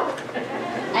identified journal.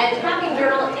 And having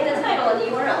journal in the title and the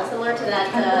URL, similar to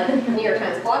that New York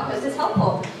Times blog post, is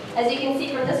helpful. As you can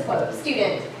see from this quote,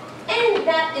 student, and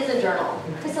that is a journal,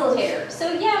 facilitator.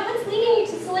 So yeah, what's leading you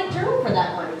to select journal for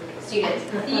that one, student?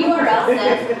 The URL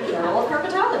says Journal of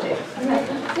Herpetology.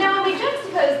 Now, when we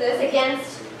juxtapose this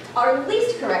against our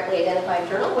least correctly identified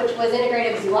journal, which was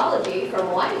Integrative Zoology from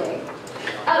Wiley,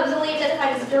 it was only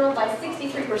identified as a journal by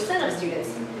 63% of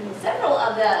students. Several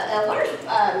of the large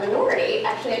minority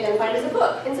actually identified as a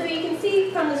book. And so you can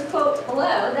see from this quote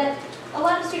below that a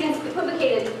lot of students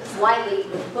equivocated Wiley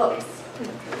with books.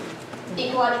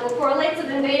 Ecological correlates of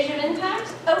invasion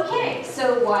impact? Okay,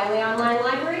 so Wiley Online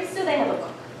Library, so they have a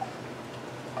book.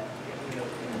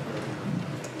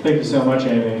 Thank you so much,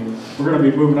 Amy. We're going to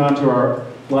be moving on to our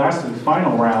last and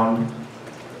final round,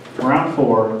 round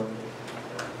 4,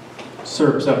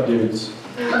 Surf's Up Dudes.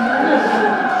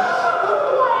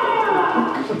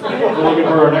 We're looking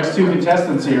for our next 2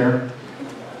 contestants here.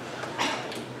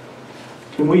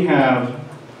 Can we have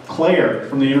Claire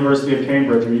from the University of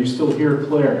Cambridge? Are you still here,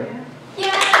 Claire?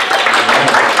 Yeah.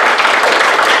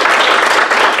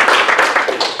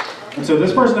 And so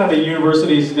this person had a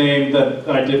university's name that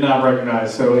I did not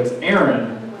recognize. So it's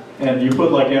Aaron, and you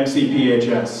put like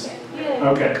MCPHS.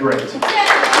 Okay, great. Come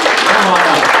on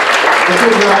up. Let's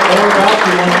figure out more about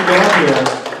you once you get up here.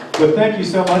 But thank you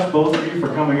so much, both of you, for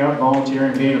coming up,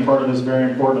 volunteering, being a part of this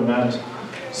very important event.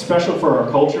 Special for our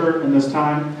culture in this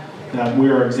time that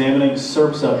we are examining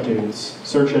SERPs up dudes,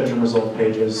 search engine result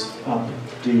pages up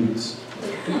dudes.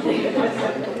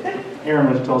 Erin,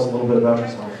 would you tell us a little bit about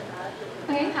yourself?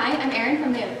 Okay, hi, I'm Erin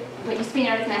from what used to be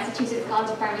known as Massachusetts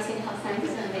College of Pharmacy and Health Sciences,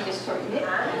 and they just shortened it.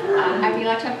 I'm the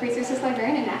electronic resources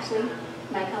librarian, and actually,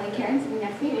 my colleague Karen, sitting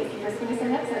next to me, is the first one to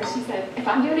sign up, so she said, if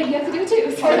I'm doing it, you have to do it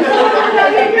too. So.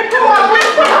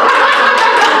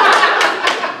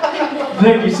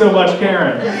 Thank you so much,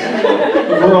 Karen.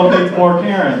 The world needs more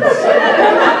Karens.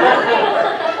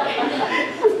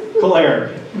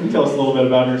 Claire, can you tell us a little bit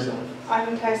about yourself?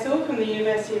 I'm Claire Saul from the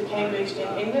University of Cambridge in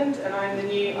England, and I'm the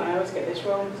new, I always get this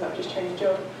wrong because I've just changed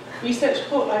job, research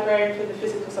support librarian for the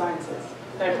physical sciences.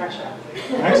 No pressure.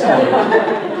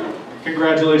 Excellent.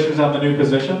 Congratulations on the new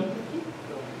position.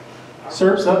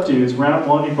 SERPs up dudes, round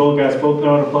one, you guys both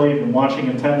know how to play, you've been watching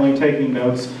intently, taking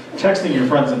notes, texting your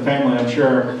friends and family, I'm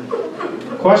sure.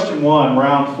 Question one,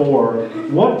 round four.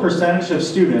 What percentage of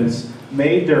students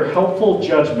made their helpful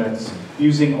judgments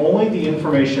using only the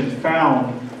information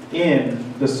found in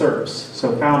the SERPs?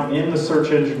 So found in the search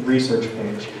engine research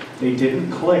page. They didn't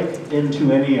click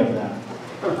into any of them,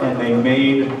 and they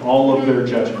made all of their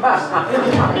judgments.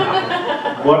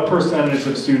 What percentage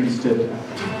of students did that?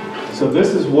 So this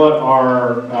is what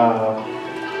our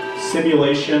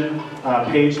simulation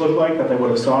page looked like that they would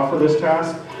have saw for this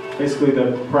task. Basically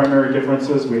the primary difference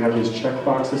is we have these check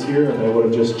boxes here, and they would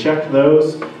have just checked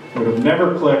those, would have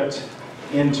never clicked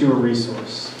into a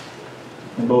resource.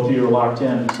 And both of you are locked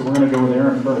in, so we're going to go with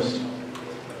Erin first.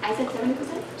 I said 70%.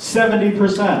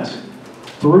 70%,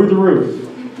 through the roof.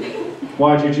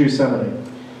 Why'd you choose 70?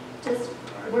 Just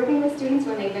working with students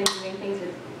when they've been doing things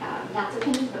with lots of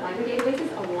things but library databases,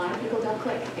 a lot of people don't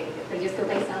click. They just go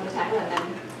based on the title, and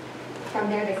then from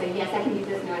there they say, yes, I can use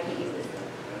this, no, I can't use this.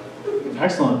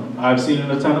 Excellent. I've seen it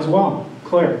a ton as well.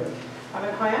 Claire? I'm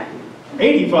a higher.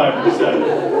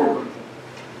 85%.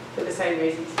 For the same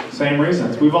reasons. Same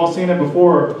reasons. We've all seen it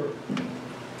before.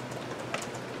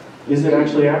 Is it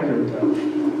actually accurate though?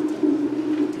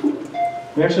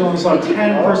 We actually only saw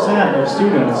 10% of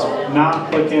students not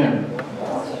click in.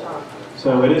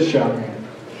 So it is shocking.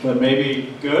 But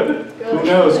maybe good? Who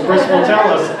knows? Chris will tell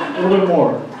us a little bit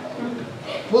more.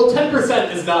 Well,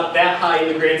 10% is not that high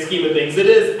in the grand scheme of things. It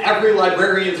is every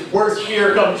librarian's worst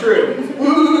fear come true.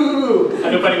 Woo! I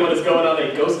don't know if anyone is going on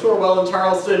a ghost tour while in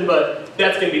Charleston, but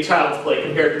that's going to be child's play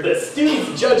compared to this.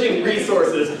 Students judging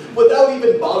resources without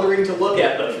even bothering to look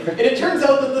at them. And it turns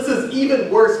out that this is even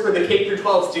worse for the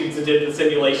K-12 students that did the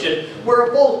simulation, where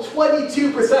a full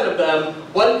 22% of them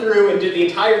went through and did the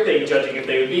entire thing, judging if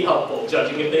they would be helpful,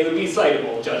 judging if they would be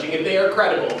citable, judging if they are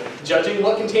credible, judging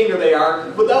what container they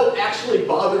are, without actually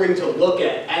bothering to look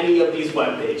at any of these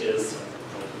web pages.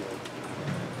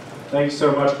 Thanks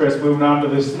so much, Chris. Moving on to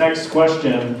this next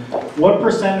question. What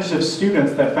percentage of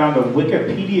students that found a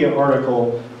Wikipedia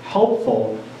article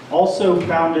helpful also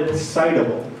found it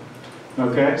citable?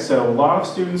 Okay, so a lot of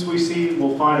students we see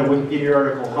will find a Wikipedia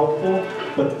article helpful,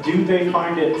 but do they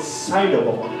find it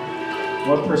citable?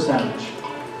 What percentage?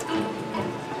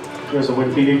 There's a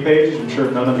Wikipedia page. I'm sure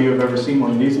none of you have ever seen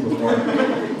one of these before.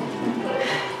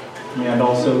 And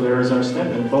also there's our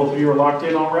snippet. Both of you are locked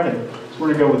in already. So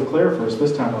we're going to go with Claire first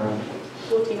this time around.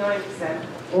 49%.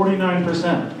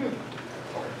 49%.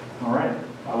 All right.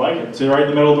 I like it. So right in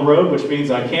the middle of the road, which means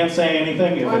I can't say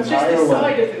anything if it's high or low.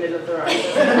 I'm just the side of the middle of the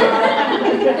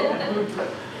road.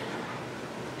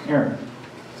 Aaron.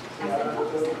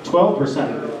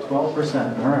 12%.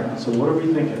 12%. All right. So what are we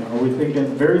thinking? Are we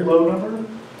thinking very low number?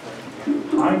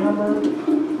 High number?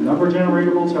 Number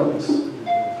generator will tell us.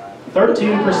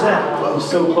 13%. That was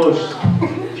so close.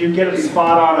 If you get it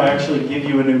spot on, I actually give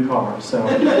you a new car. So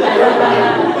it's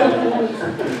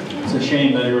a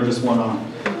shame that you were just one on.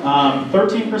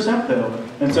 13% though.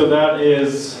 And so that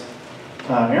is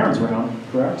Aaron's round,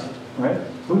 correct? Right?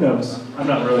 Who knows? I'm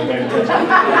not really paying attention.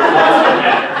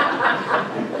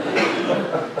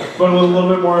 But with a little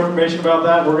bit more information about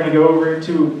that, we're going to go over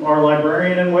to our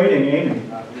librarian in waiting, Amy.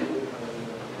 Well,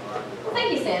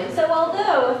 thank you, Sam. So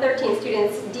although 13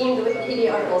 students deemed the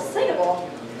Wikipedia article citable,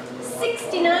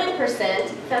 69%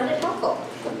 found it helpful.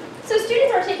 So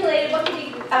students articulated what could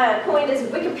be coined as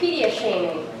Wikipedia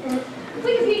shaming.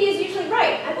 Wikipedia is usually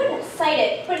right. I wouldn't cite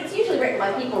it, but it's usually written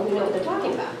by people who know what they're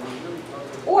talking about.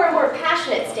 Or a more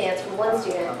passionate stance from one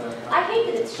student. I hate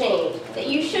that it's shamed, that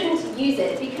you shouldn't use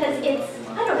it because it's,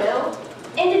 I don't know,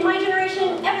 and in my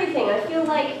generation, everything, I feel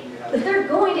like they're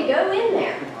going to go in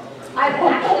there. I've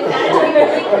actually found it to be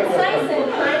really concise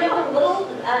and kind of a little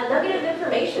nugget of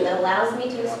information that allows me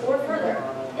to explore further.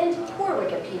 And poor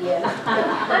Wikipedia.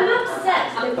 I'm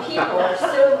upset that people are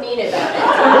so mean about it.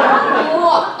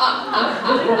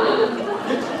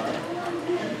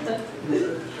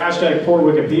 Hashtag poor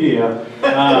Wikipedia.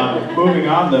 Moving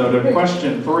on though to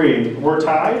question 3. We're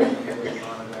tied?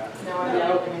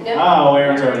 Oh,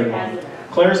 Aaron's already won.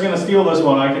 Claire's going to steal this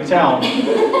one, I can tell.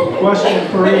 Question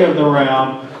 3 of the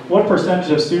round. What percentage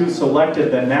of students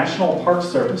selected the National Park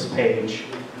Service page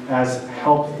as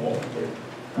helpful?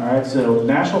 All right, so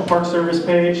National Park Service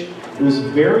page, it was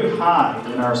very high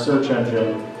in our search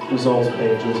engine results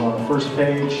page. It was on the first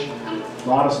page. A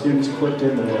lot of students clicked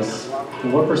into this.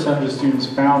 But what percentage of students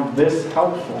found this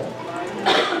helpful?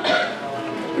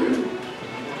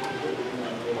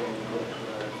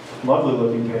 Lovely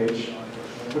looking page.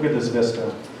 Look at this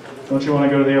vista. Don't you want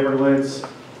to go to the Everglades?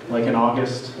 Like in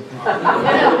August?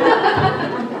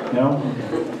 No?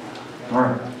 Okay. All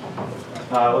right.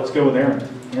 Let's go with Aaron.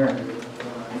 Aaron.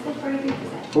 I said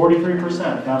 43%.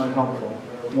 43% found it helpful.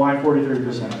 Why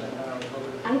 43%?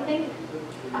 I think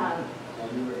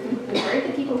the majority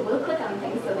of people will click on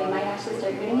things, so they might actually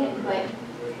start reading it, but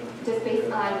just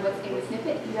based on what's in the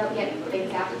snippet, you don't get the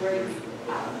exact words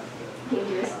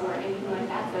dangerous or anything like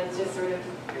that, so it's just sort of,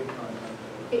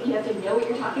 you have to know what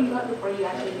you're talking about before you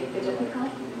actually make the judgment call.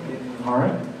 All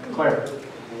right. Claire.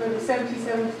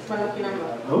 77 is my lucky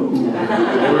number. Oh,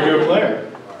 there we go,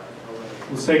 Claire.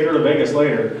 Let's take her to Vegas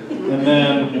later. And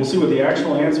then we'll see what the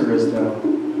actual answer is, though.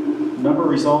 Number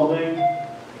resolving,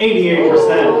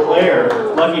 88%. Claire,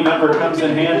 lucky number comes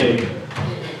in handy.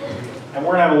 And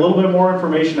we're going to have a little bit more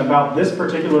information about this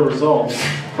particular result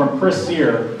from Chris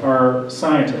Sear, our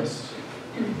scientist.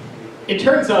 It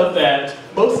turns out that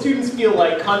most students feel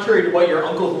like, contrary to what your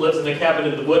uncle who lives in a cabin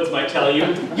in the woods might tell you,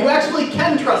 you actually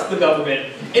can trust the government.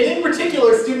 And in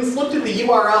particular, students looked at the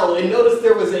URL and noticed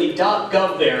there was a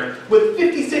 .gov there, with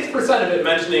 56% of it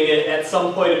mentioning it at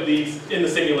some point of these in the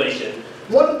simulation.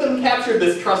 One of them captured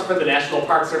this trust for the National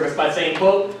Park Service by saying,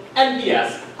 quote,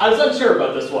 NPS. I was unsure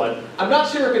about this one. I'm not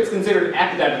sure if it's considered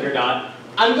academic or not.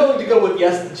 I'm going to go with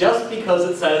yes just because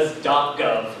it says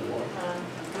 .gov.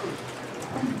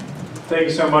 Thank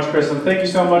you so much, Chris, and thank you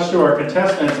so much to our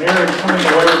contestants. Aaron's coming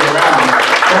away with the round. We're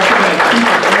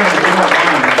actually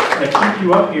going to keep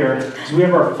you up here because we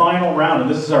have our final round, and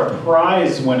this is our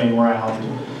prize-winning round.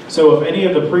 So if any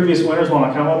of the previous winners want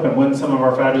to come up and win some of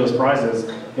our fabulous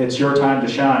prizes, it's your time to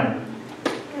shine.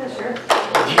 Yeah, sure.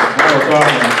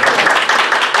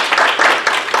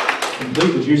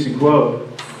 Complete the juicy quote.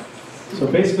 So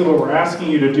basically what we're asking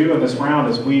you to do in this round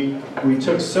is we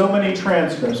took so many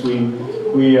transcripts,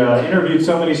 we interviewed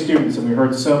so many students, and we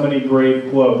heard so many great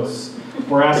quotes.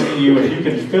 We're asking you if you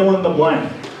can fill in the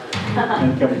blank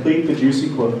and complete the juicy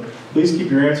quote. Please keep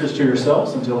your answers to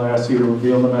yourselves until I ask you to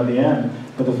reveal them at the end.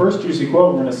 But the first juicy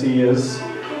quote we're going to see is,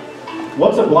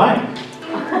 what's a blank?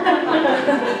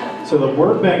 So the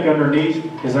word bank underneath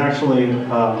is actually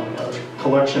a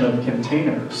collection of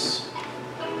containers.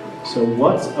 So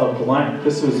what's a blank?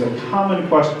 This is a common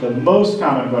question, the most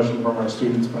common question from our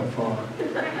students by far.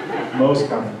 Most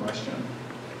common question.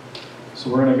 So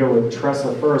we're going to go with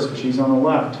Tressa first, because she's on the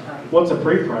left. What's a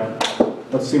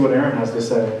preprint? Let's see what Aaron has to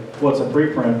say. What's a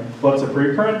preprint? What's a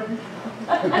preprint?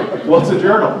 What's a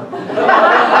journal?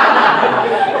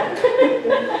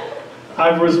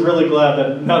 I was really glad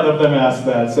that none of them asked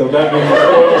that, so that means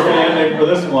spoils the ending for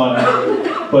this one.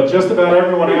 But just about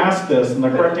everyone asked this, and the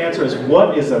correct answer is,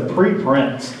 what is a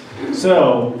preprint?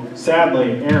 So,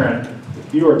 sadly, Aaron,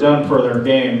 you are done for their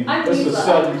game. I'm this Lisa. is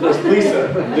sudden.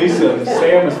 Lisa,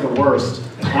 Sam is the worst.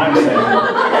 I'm Sam.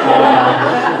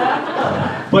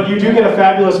 But you do get a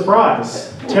fabulous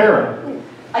prize. Tara.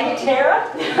 I get Tara?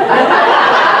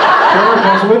 Tara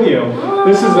comes with you.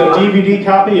 This is a DVD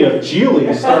copy of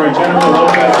Geely, starring Jennifer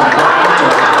Lopez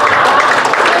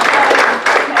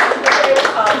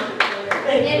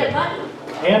and Ben Affleck.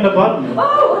 And a button.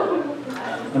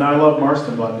 And I love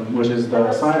Marston Button, which is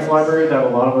the science library that a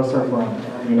lot of us are from,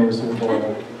 the University of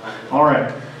Florida. All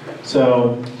right,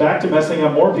 so back to messing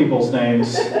up more people's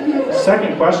names.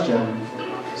 Second question.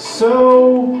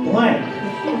 So blank.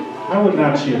 I would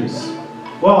not choose.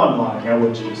 Well, I'm lying, I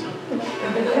would choose it.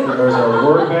 There's our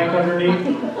word bank underneath.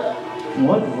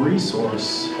 What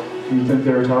resource do you think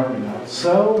they were talking about?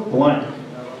 So blank.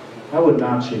 I would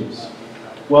not choose.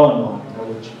 Well, I'm lying, I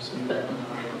would choose it.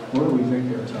 What do we think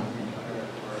they were talking about?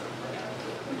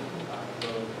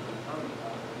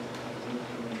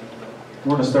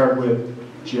 We're going to start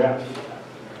with Jeff.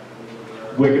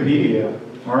 Wikipedia.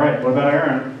 All right, what about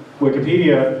Aaron?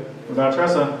 Wikipedia. What about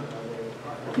Tressa?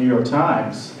 New York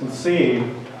Times. Let's see.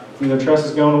 Either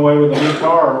Tressa's going away with a new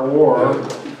car, or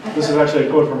this is actually a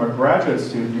quote from a graduate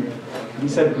student. He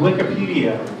said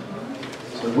Wikipedia.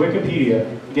 So Wikipedia,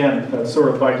 again, that's sort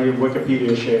of the idea of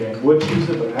Wikipedia shaming. Would choose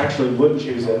it, but actually wouldn't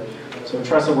choose it. So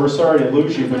Tressa, we're sorry to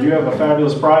lose you, but you have a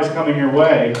fabulous prize coming your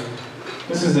way.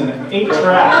 This is an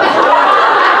 8-track.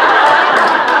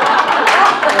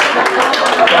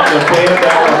 From the band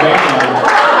Alabama.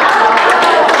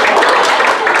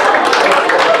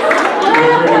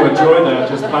 Feel free to enjoy that.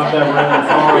 Just pop that right in the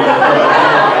car.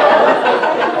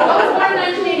 I was born in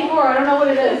 1984, I don't know what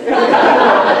it is.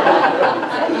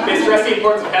 They stress the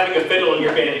importance of having a fiddle in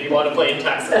your band if you want to play in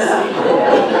Texas.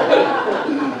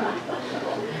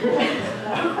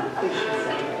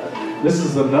 This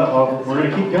is another, we're going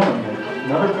to keep going.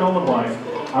 Another fill in the blank.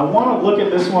 I want to look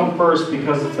at this one first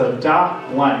because it's a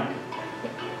dot blank.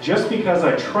 Just because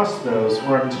I trust those,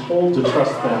 or I'm told to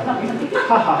trust them.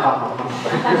 Ha ha ha ha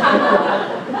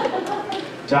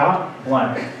ha. Dot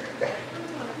blank.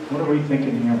 What are we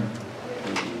thinking here?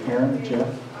 Aaron, Jeff?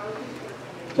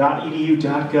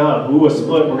 .edu.gov. Ooh, a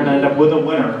split. We're going to end up with a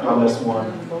winner on this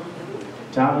one.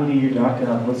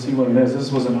 .edu.gov. Let's see what it is.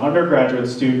 This was an undergraduate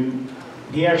student.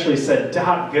 He actually said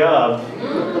 .gov.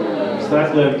 So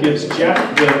that gives Jeff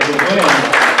the win.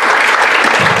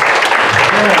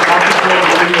 Yeah, I'll just go and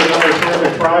give you another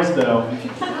terrific prize, though.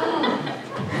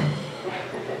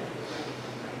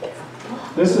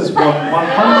 This is 101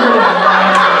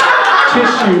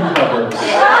 tissue covers.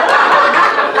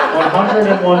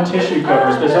 101 tissue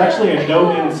covers. There's actually a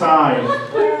note inside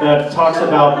that talks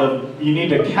about you need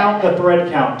to count the thread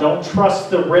count. Don't trust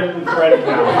the written thread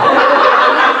count.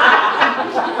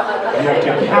 You have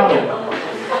to count it.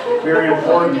 Very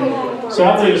important. So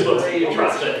that leaves, you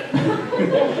trust it.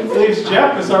 leaves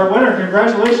Jeff as our winner.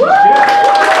 Congratulations, Jeff.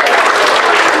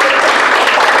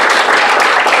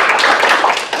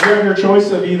 You have your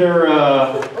choice of either.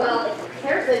 Well,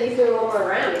 Kara said he's doing one more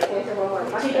round. He's going to one more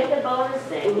question. To get the bonus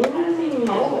thing.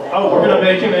 Oh, we're going to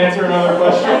make him answer another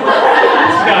question?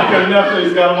 It's not good enough that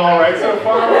he's got them all right so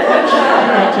far? All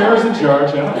right, Tara's in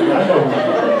charge. I know.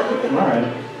 All right.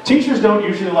 Teachers don't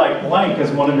usually like blank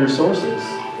as one of your sources.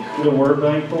 Put a word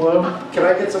bank below. Can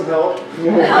I get some help?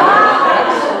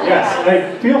 Yes.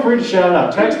 Hey, feel free to shout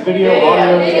out. Text, video,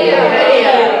 audio.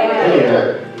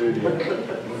 Video.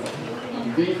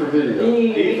 V for video.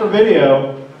 V for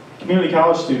video. Community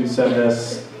college students said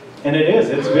this, and it is.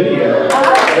 It's video.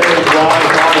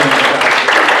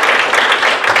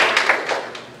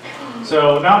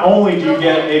 So not only do you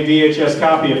get a VHS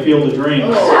copy of Field of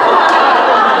Dreams,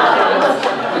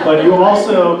 but you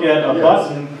also get a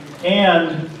button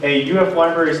and a UF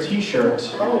Libraries t-shirt,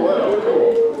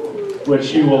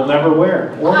 which you will never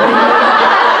wear.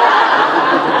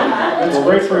 It's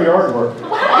great for yard work.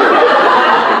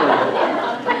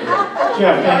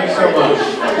 Jeff, thank you so much.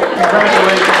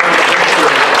 Congratulations on the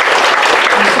victory.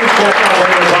 This is Jeff out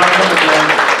later by him again,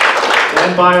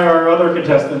 and by our other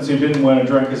contestants who didn't win a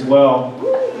drink as well.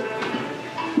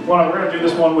 Well, we're going to do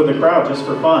this one with the crowd just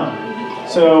for fun.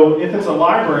 So if it's a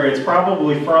library, it's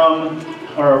probably from,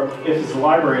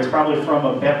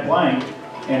 a bet blank,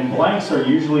 and blanks are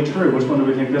usually true. Which one do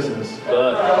we think this is?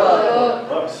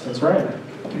 Books. That's right.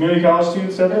 Community college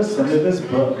students said this, and it is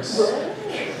books.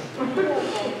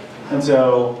 And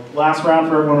so, last round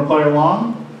for everyone to play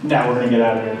along. Now we're going to get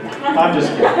out of here. I'm just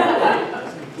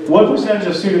kidding. What percentage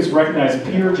of students recognize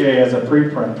PeerJ as a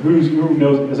preprint? Who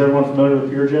knows? Is everyone familiar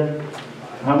with PeerJ?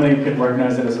 How many can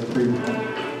recognize it as a preprint?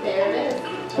 There it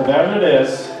is. So there it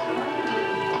is.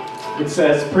 It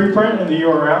says preprint in the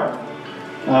URL.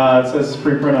 It says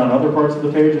preprint on other parts of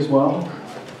the page as well.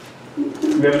 Do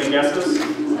we have any guesses?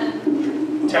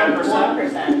 10%?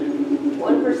 1%.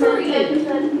 1%.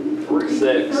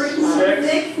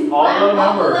 6. All the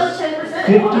numbers.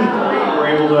 53 were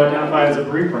able to identify as a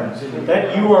preprint.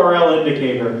 That URL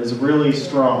indicator is really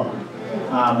strong.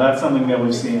 That's something that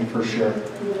we've seen for sure.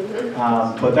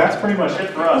 But that's pretty much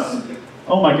it for us.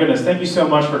 Oh my goodness, thank you so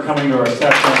much for coming to our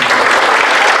session.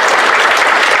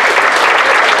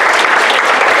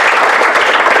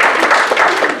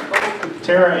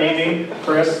 Tara, Amy,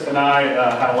 Chris, and I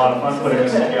had a lot of fun putting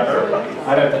this together.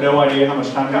 I have no idea how much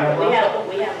time we have left.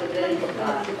 We have a good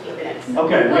 15 minutes.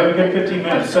 Okay, we have a good 15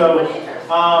 minutes. So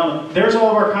there's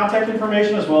all of our contact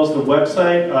information as well as the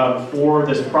website for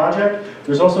this project.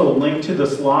 There's also a link to the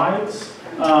slides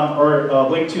or a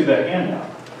link to the handout.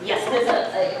 Yes, there's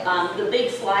the big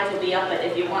slides will be up, but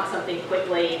if you want something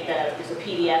quickly, there's a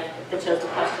PDF that shows the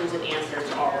questions and answers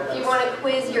to all of those. If you want to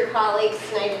quiz your colleagues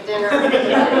tonight at dinner, you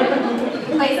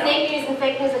can play snake news and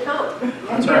fake news at home.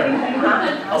 That's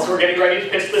right. Also, we're getting ready to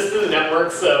pitch this to the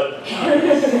network, so.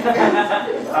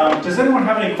 Does anyone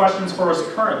have any questions for us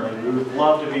currently? We would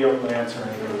love to be able to answer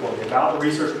anything for you about the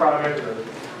research project.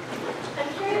 I'm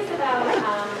curious about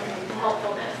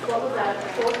helpfulness. What was that?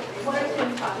 What are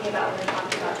students talking about when they're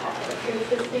talking about helpfulness? It's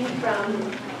distinct from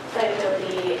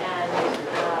citability and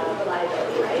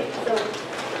reliability, right? So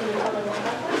can you tell them more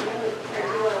about that? Or do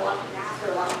you want to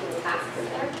walk through the tasks in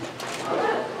there?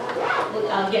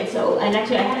 Again, so, and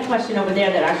actually I had a question over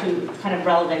there that actually kind of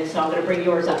relevant, so I'm going to bring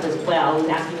yours up as well. I was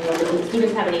asking, did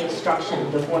students have any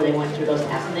instruction before they went through those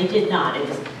tasks? And they did not. It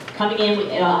was coming in,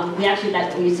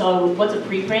 we saw what's a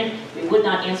preprint. We would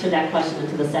not answer that question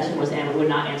until the session was ended. We would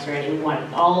not answer any. We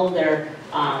wanted all of their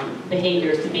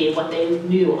behaviors to be what they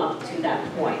knew up to that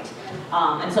point.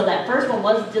 And so that first one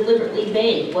was deliberately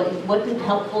vague. What did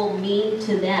helpful mean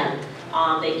to them?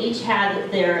 They each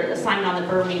had their assignment on the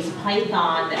Burmese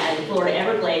Python and Florida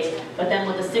Everglades, but then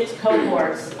with the 6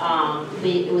 cohorts,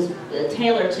 it was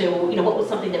tailored to, what was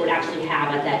something they would actually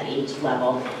have at that age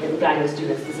level. In graduate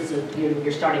students, this is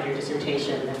you're starting your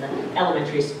dissertation, and the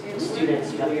elementary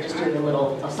students, you're just doing a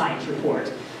little science report.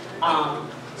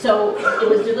 So it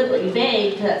was deliberately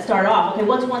vague to start off, okay,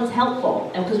 what's one's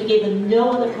helpful? And because we gave them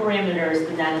no other parameters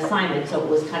in that assignment, so it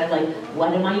was kind of like,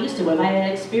 what am I used to? What have I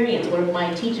had experience? What have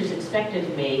my teachers expected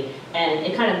of me? And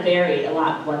it kind of varied a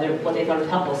lot what they thought was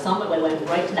helpful. Some went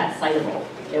right to that citable.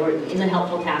 They were in the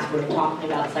helpful task, were talking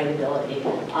about citability,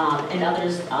 and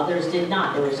others did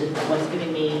not. There was just what's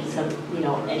giving me some,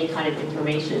 any kind of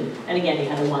information. And again, you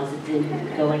had the ones that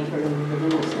didn't go any further than the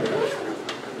Google survey.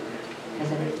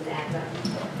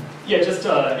 Yeah, just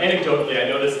anecdotally, I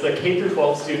noticed the K through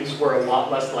 12 students were a lot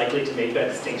less likely to make that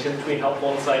distinction between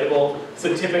helpful and citable.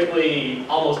 So typically,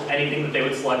 almost anything that they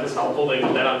would select as helpful, they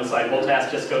would then on the citable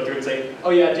task just go through and say,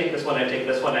 oh yeah, I take this one, I take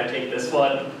this one, I take this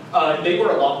one. They were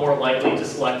a lot more likely to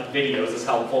select videos as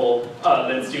helpful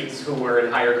than students who were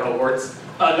in higher cohorts.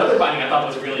 Another finding I thought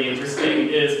was really interesting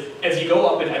is, as you go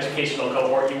up in educational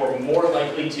cohort, you were more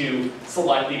likely to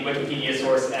select the Wikipedia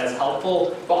source as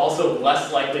helpful, but also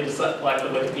less likely to select the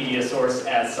Wikipedia source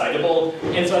as citable.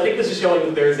 And so I think this is showing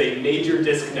that there's a major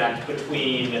disconnect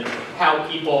between how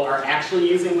people are actually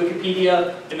using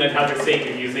Wikipedia and then how they're saying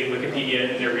they're using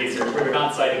Wikipedia in their research, where they're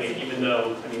not citing it even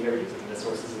though, they're using the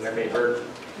sources in their paper.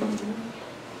 I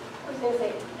was going to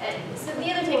say, so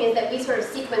the other thing is that we sort of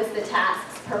sequence the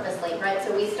tasks purposely, right?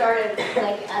 So we started,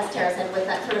 like as Tara said, with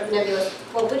that sort of nebulous,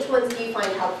 well, which ones do you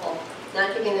find helpful?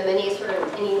 Not giving them any sort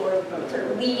of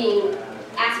leading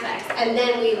aspects. And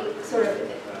then we sort of,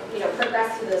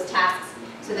 progress through those tasks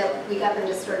so that we got them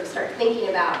to sort of start thinking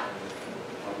about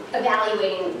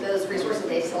evaluating those resources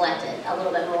they've selected a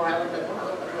little bit more, a little bit more, a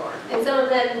little bit more. And some of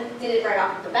them did it right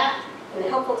off the bat in the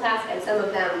helpful task, and some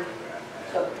of them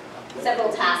took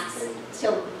several tasks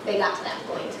till they got to that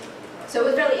point. So it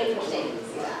was really interesting to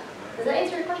see that. Does that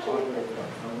answer your question?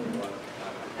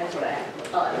 That's what I have.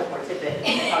 Oh, I have more tidbit.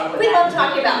 We love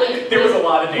talking about it. There was a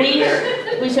lot of data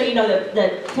there. We show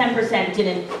the 10%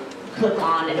 didn't click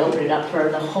on and open it up for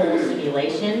the whole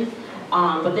simulation.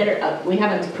 But there, we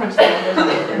haven't crunched the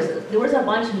numbers. There was a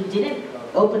bunch who didn't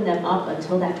open them up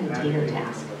until that container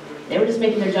task. They were just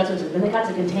making their judgments, and then they got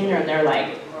to container and they're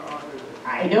like,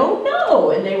 I don't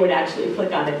know, and they would actually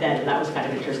click on it then, and that was kind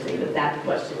of interesting that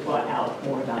question brought out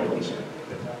more evaluation.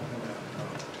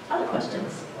 Other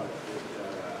questions?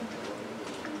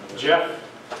 Jeff?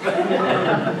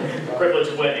 Privilege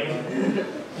of winning.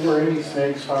 Were any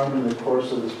snakes harmed in the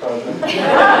course of this project?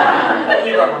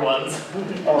 Only rubber ones.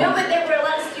 No, but there were a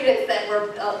lot of students that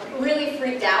were really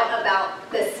freaked out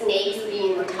about the snakes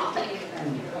being the topic.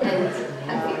 And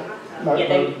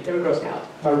they were grossed out.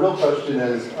 My real question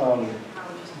is,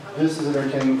 this is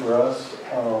entertaining for us,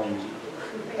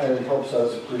 and it helps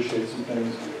us appreciate some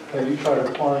things. Have you tried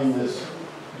applying this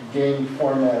game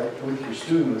format with your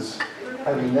students,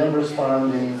 having them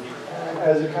responding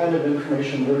as a kind of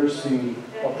information literacy,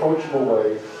 approachable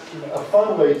way, a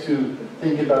fun way to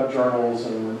think about journals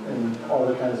and all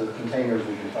the kinds of containers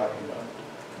we've been talking about?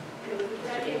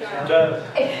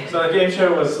 So the game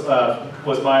show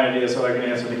was my idea, so I can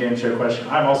answer the game show question.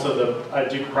 I'm also I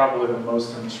do probably the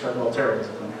most instructional, well, Terry is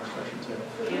the instruction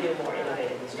too. You do more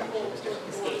innovative instruction,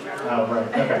 escape route. Oh, right,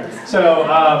 okay. So,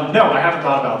 no, I haven't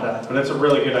thought about that, but it's a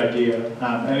really good idea.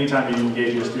 Anytime you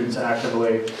engage your students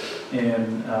actively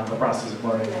in the process of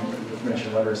learning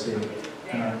information literacy,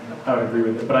 I would agree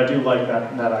with it. But I do like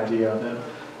that idea that,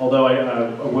 although I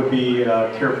would be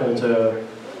careful to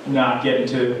not get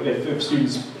into, if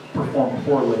students perform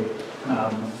poorly,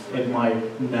 it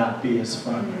might not be as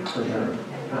fun for them.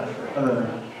 Other than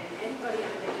that.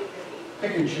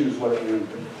 Pick and choose what you...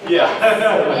 Yeah.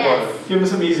 Yes. Give them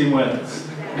some easy wins.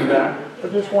 You back?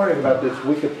 I'm just wondering about this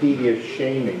Wikipedia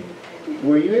shaming.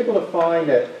 Were you able to find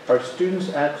that are students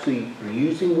actually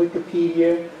using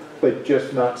Wikipedia, but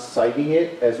just not citing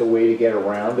it as a way to get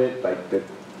around it? Like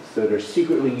So they're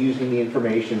secretly using the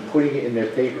information, putting it in their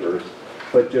papers,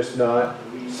 but just not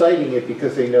citing it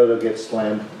because they know they'll get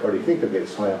slammed, or they think they'll get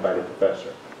slammed by the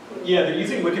professor. Yeah, they're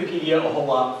using Wikipedia a whole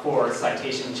lot for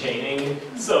citation chaining.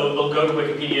 So they'll go to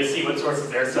Wikipedia, see what sources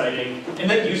they're citing, and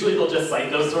then usually they'll just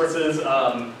cite those sources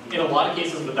in a lot of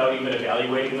cases without even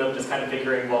evaluating them, just kind of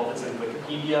figuring, well, if it's in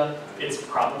Wikipedia, it's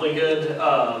probably good.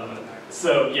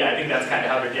 So yeah, I think that's kind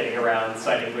of how they're getting around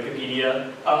citing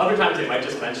Wikipedia. Other times they might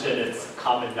just mention it's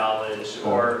common knowledge,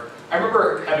 or I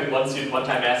remember having one student one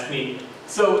time ask me,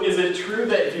 so is it true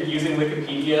that if you're using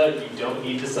Wikipedia, you don't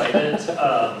need to cite it? Which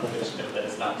no, that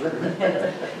is not true.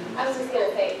 I was just going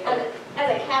to say,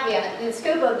 as a caveat, the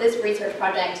scope of this research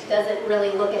project doesn't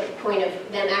really look at the point of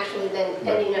them actually then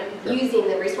ending up using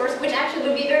the resource, which actually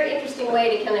would be a very interesting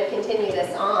way to kind of continue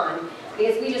this on,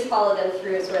 because we just follow them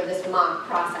through sort of this mock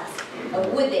process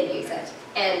of would they use it.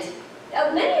 And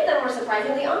many of them were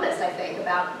surprisingly honest, I think,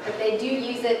 about if they do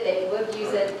use it, they would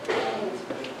use it. And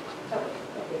so,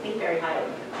 I think very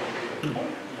highly.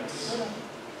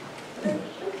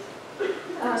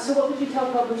 So what would you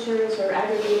tell publishers or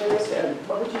aggregators, or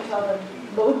what would you tell them,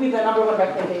 what would be the #1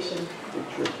 recommendation?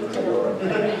 Would be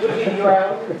the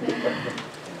URL?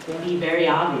 Be very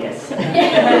obvious. So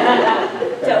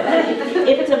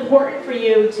if it's important for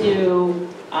you to,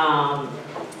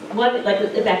 like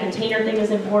if that container thing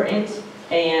is important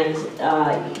and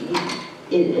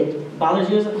it bothers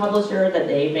you as a publisher that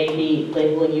they may be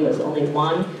labeling you as only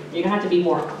one, you're gonna have to be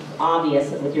more obvious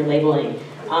with your labeling.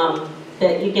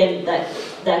 That you get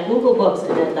that Google Books,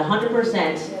 and the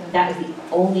 100%, that was the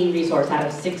only resource out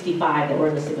of 65 that were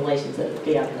in the simulations that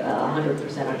gave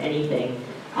 100% on anything.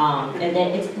 And then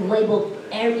it's labeled,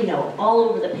 all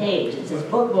over the page. It says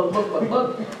book, book, book, book,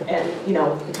 book, and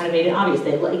it kind of made it obvious.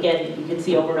 That again, you can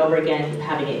see over and over again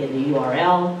having it in the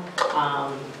URL.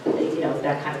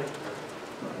 That kind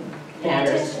of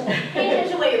matters. Pay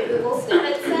attention to what your Google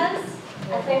snippet says.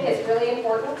 I think is really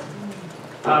important.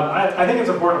 I think it's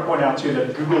important to point out too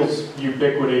that Google's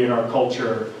ubiquity in our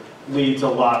culture leads a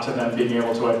lot to them being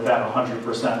able to have that 100%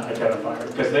 identifier,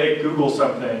 because they Google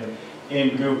something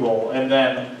in Google and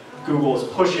then Google is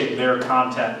pushing their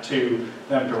content to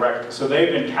them directly. So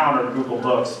they've encountered Google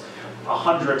Books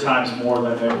 100 times more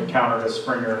than they've encountered a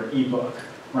Springer ebook,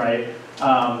 right?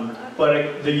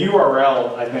 But the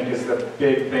URL, I think, is the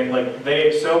big thing. Like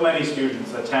so many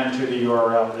students attend to the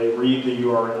URL, they read the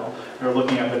URL. They're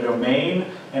looking at the domain,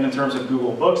 and in terms of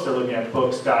Google Books, they're looking at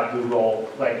books.google.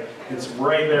 Like it's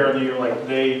right there.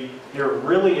 They're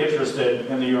really interested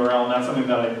in the URL, and that's something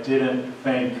that I didn't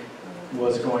think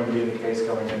was going to be the case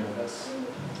going into this.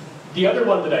 The other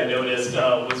one that I noticed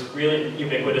was really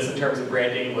ubiquitous in terms of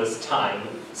branding was time.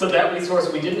 So that resource,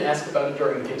 we didn't ask about it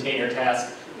during the container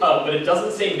task, but it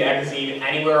doesn't say magazine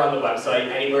anywhere on the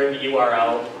website, anywhere in the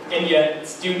URL, and yet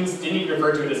students didn't even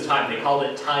refer to it as Time. They called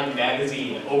it Time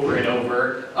Magazine over and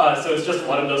over. So it's just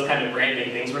one of those kind of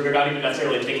branding things where they're not even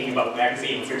necessarily thinking about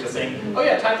magazines. They're just saying, oh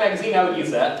yeah, Time Magazine, I would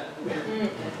use that.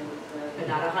 But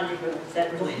not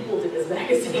 100% labeled it as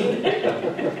magazine.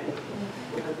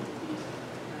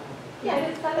 Yeah, I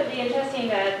just thought it'd be interesting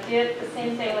to do the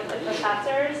same thing with the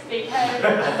professors, because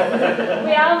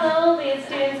we all know these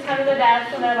students come to the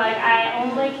desk and they're like, I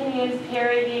only can use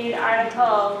peer-reviewed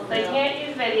articles. They can't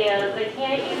use videos. They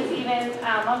can't use even,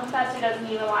 one professor doesn't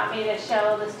even want me to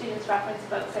show the students' reference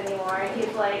books anymore.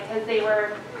 He's like, because they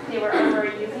were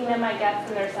overusing them, I guess,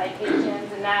 in their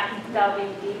citations and not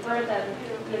delving deeper than,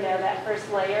 that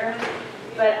first layer.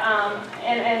 But,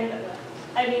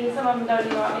 I mean, some of them don't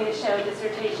even want me to show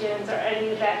dissertations or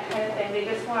any of that kind of thing. They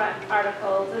just want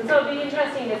articles. And so it'd be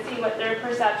interesting to see what their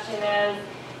perception is.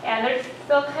 And they're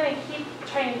still kind of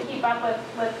trying to keep up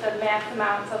with the mass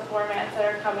amounts of formats that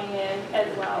are coming in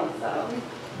as well. So.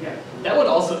 Yeah.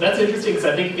 That's interesting because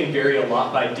I think it can vary a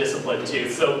lot by discipline too.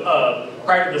 So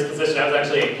prior to this position, I was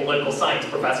actually a political science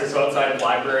professor, so outside of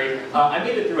library. I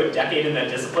made it through a decade in that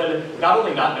discipline, not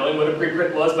only not knowing what a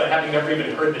preprint was, but having never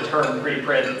even heard the term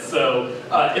preprint. So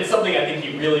it's something I think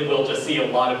you really will just see a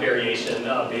lot of variation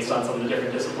based on some of the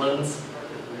different disciplines.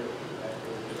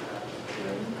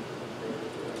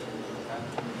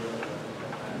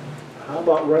 How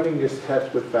about running this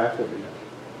test with faculty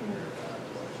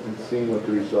and seeing what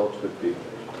the results would be?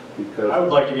 Because I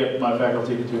would like to get my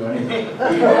faculty to do anything.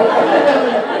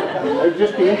 It would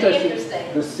just be interesting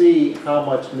to see how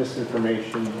much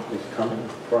misinformation is coming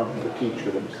from the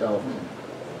teacher themselves.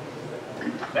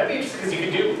 That'd be interesting because you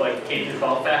could do like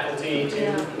K-12 faculty too.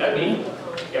 Yeah. That'd be,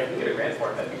 yeah, if we get a grant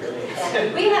for it, that'd be really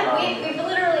interesting. We've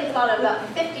literally thought of about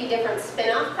 50 different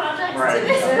spin-off projects to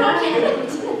this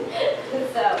project.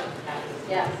 So.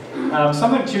 Yes.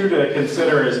 Something too to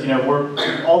consider is,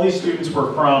 all these students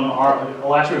were from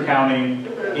Alachua County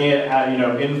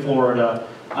in Florida.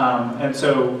 And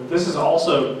so this is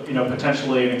also,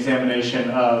 potentially an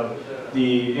examination of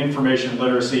the information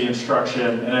literacy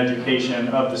instruction and education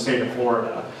of the state of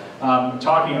Florida.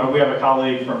 We have a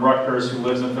colleague from Rutgers who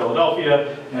lives in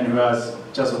Philadelphia and who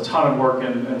does a ton of work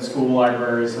in school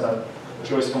libraries,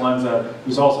 Joyce Valenza,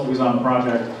 who's on the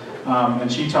project.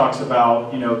 And she talks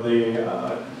about,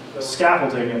 the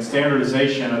scaffolding and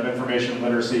standardization of information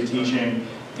literacy teaching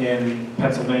in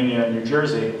Pennsylvania and New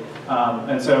Jersey.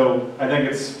 And so I think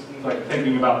it's like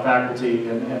thinking about faculty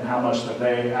and how much that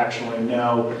they actually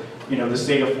know. The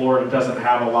state of Florida doesn't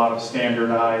have a lot of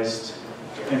standardized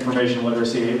information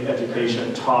literacy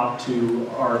education taught to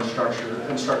our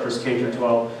instructors K through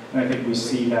 12, and I think we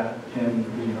see that in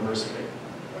the university.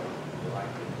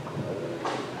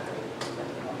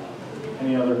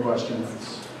 Any other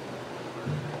questions?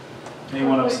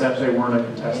 Anyone upset they weren't a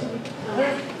contestant?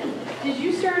 Did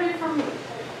you start it from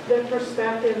the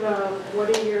perspective of what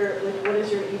is your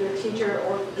either teacher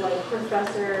or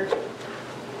professor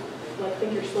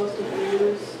think you're supposed to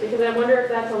use? Because I wonder if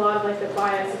that's a lot of the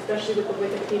bias, especially with the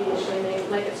Wikipedia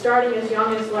streaming. It's starting as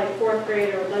young as 4th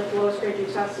grade or the lowest grade you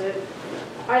tested.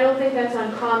 I don't think that's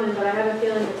uncommon, but I have a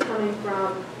feeling it's coming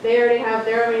from, they're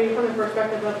already from the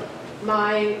perspective of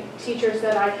my teacher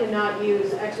said I cannot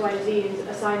use X, Y, Z's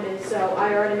assignments, so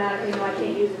I automatically know I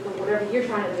can't use it for whatever you're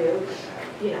trying to do,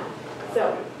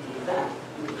 So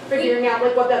figuring out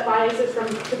what that bias is from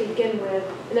to begin with,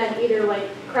 and then either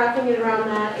crafting it around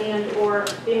that and or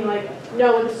being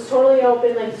no, this is totally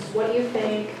open, this is what you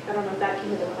think. I don't know if that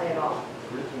came into play at all.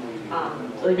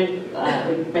 So we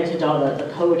mentioned all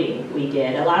the coding we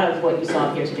did. A lot of what you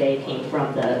saw here today came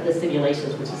from the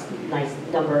simulations, which is nice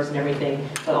numbers and everything.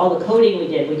 But all the coding we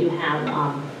did, we do have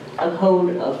a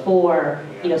code for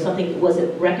something that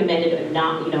wasn't recommended and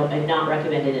not not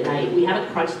recommended. And we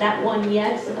haven't crunched that one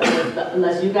yet,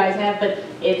 unless you guys have. But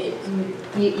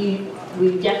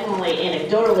we definitely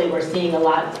anecdotally we're seeing a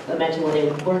lot mentioned when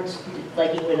they weren't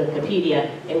liking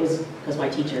Wikipedia. It was because my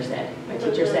teacher said,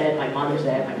 my mother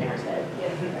said, my parents said.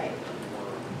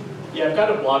 Yeah, I've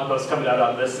got a blog post coming out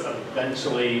on this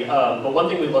eventually, but one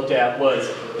thing we looked at was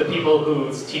the people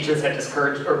whose teachers had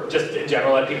discouraged, or just in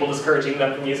general had people discouraging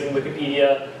them from using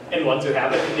Wikipedia, and ones who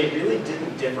haven't, and they really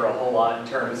didn't differ a whole lot in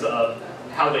terms of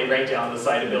how they rank down the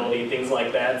citability, things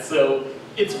like that. So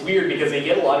it's weird because they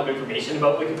get a lot of information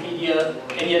about Wikipedia,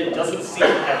 and yet it doesn't seem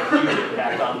to have a huge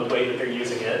impact on the way that they're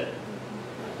using it.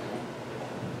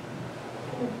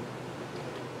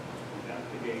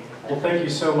 Well, thank you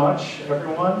so much,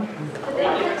 everyone.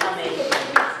 Thank you for coming.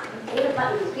 We have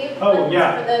buttons. We have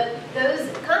buttons for those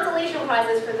consolation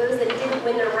prizes for those that didn't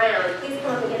win their round. Please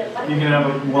come up and get a button. You can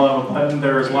we'll have a button.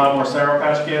 There's a lot more Sour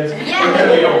Patch Kids. Yeah. We're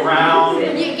going to go around.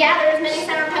 You gather as many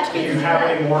Sour Patch Kids If you as have you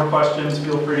any more questions,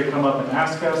 feel free to come up and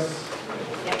ask us.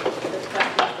 There's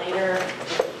questions later.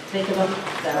 Think of them.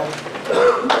 So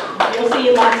you'll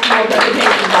see lots more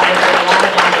presentations on it. A lot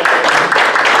of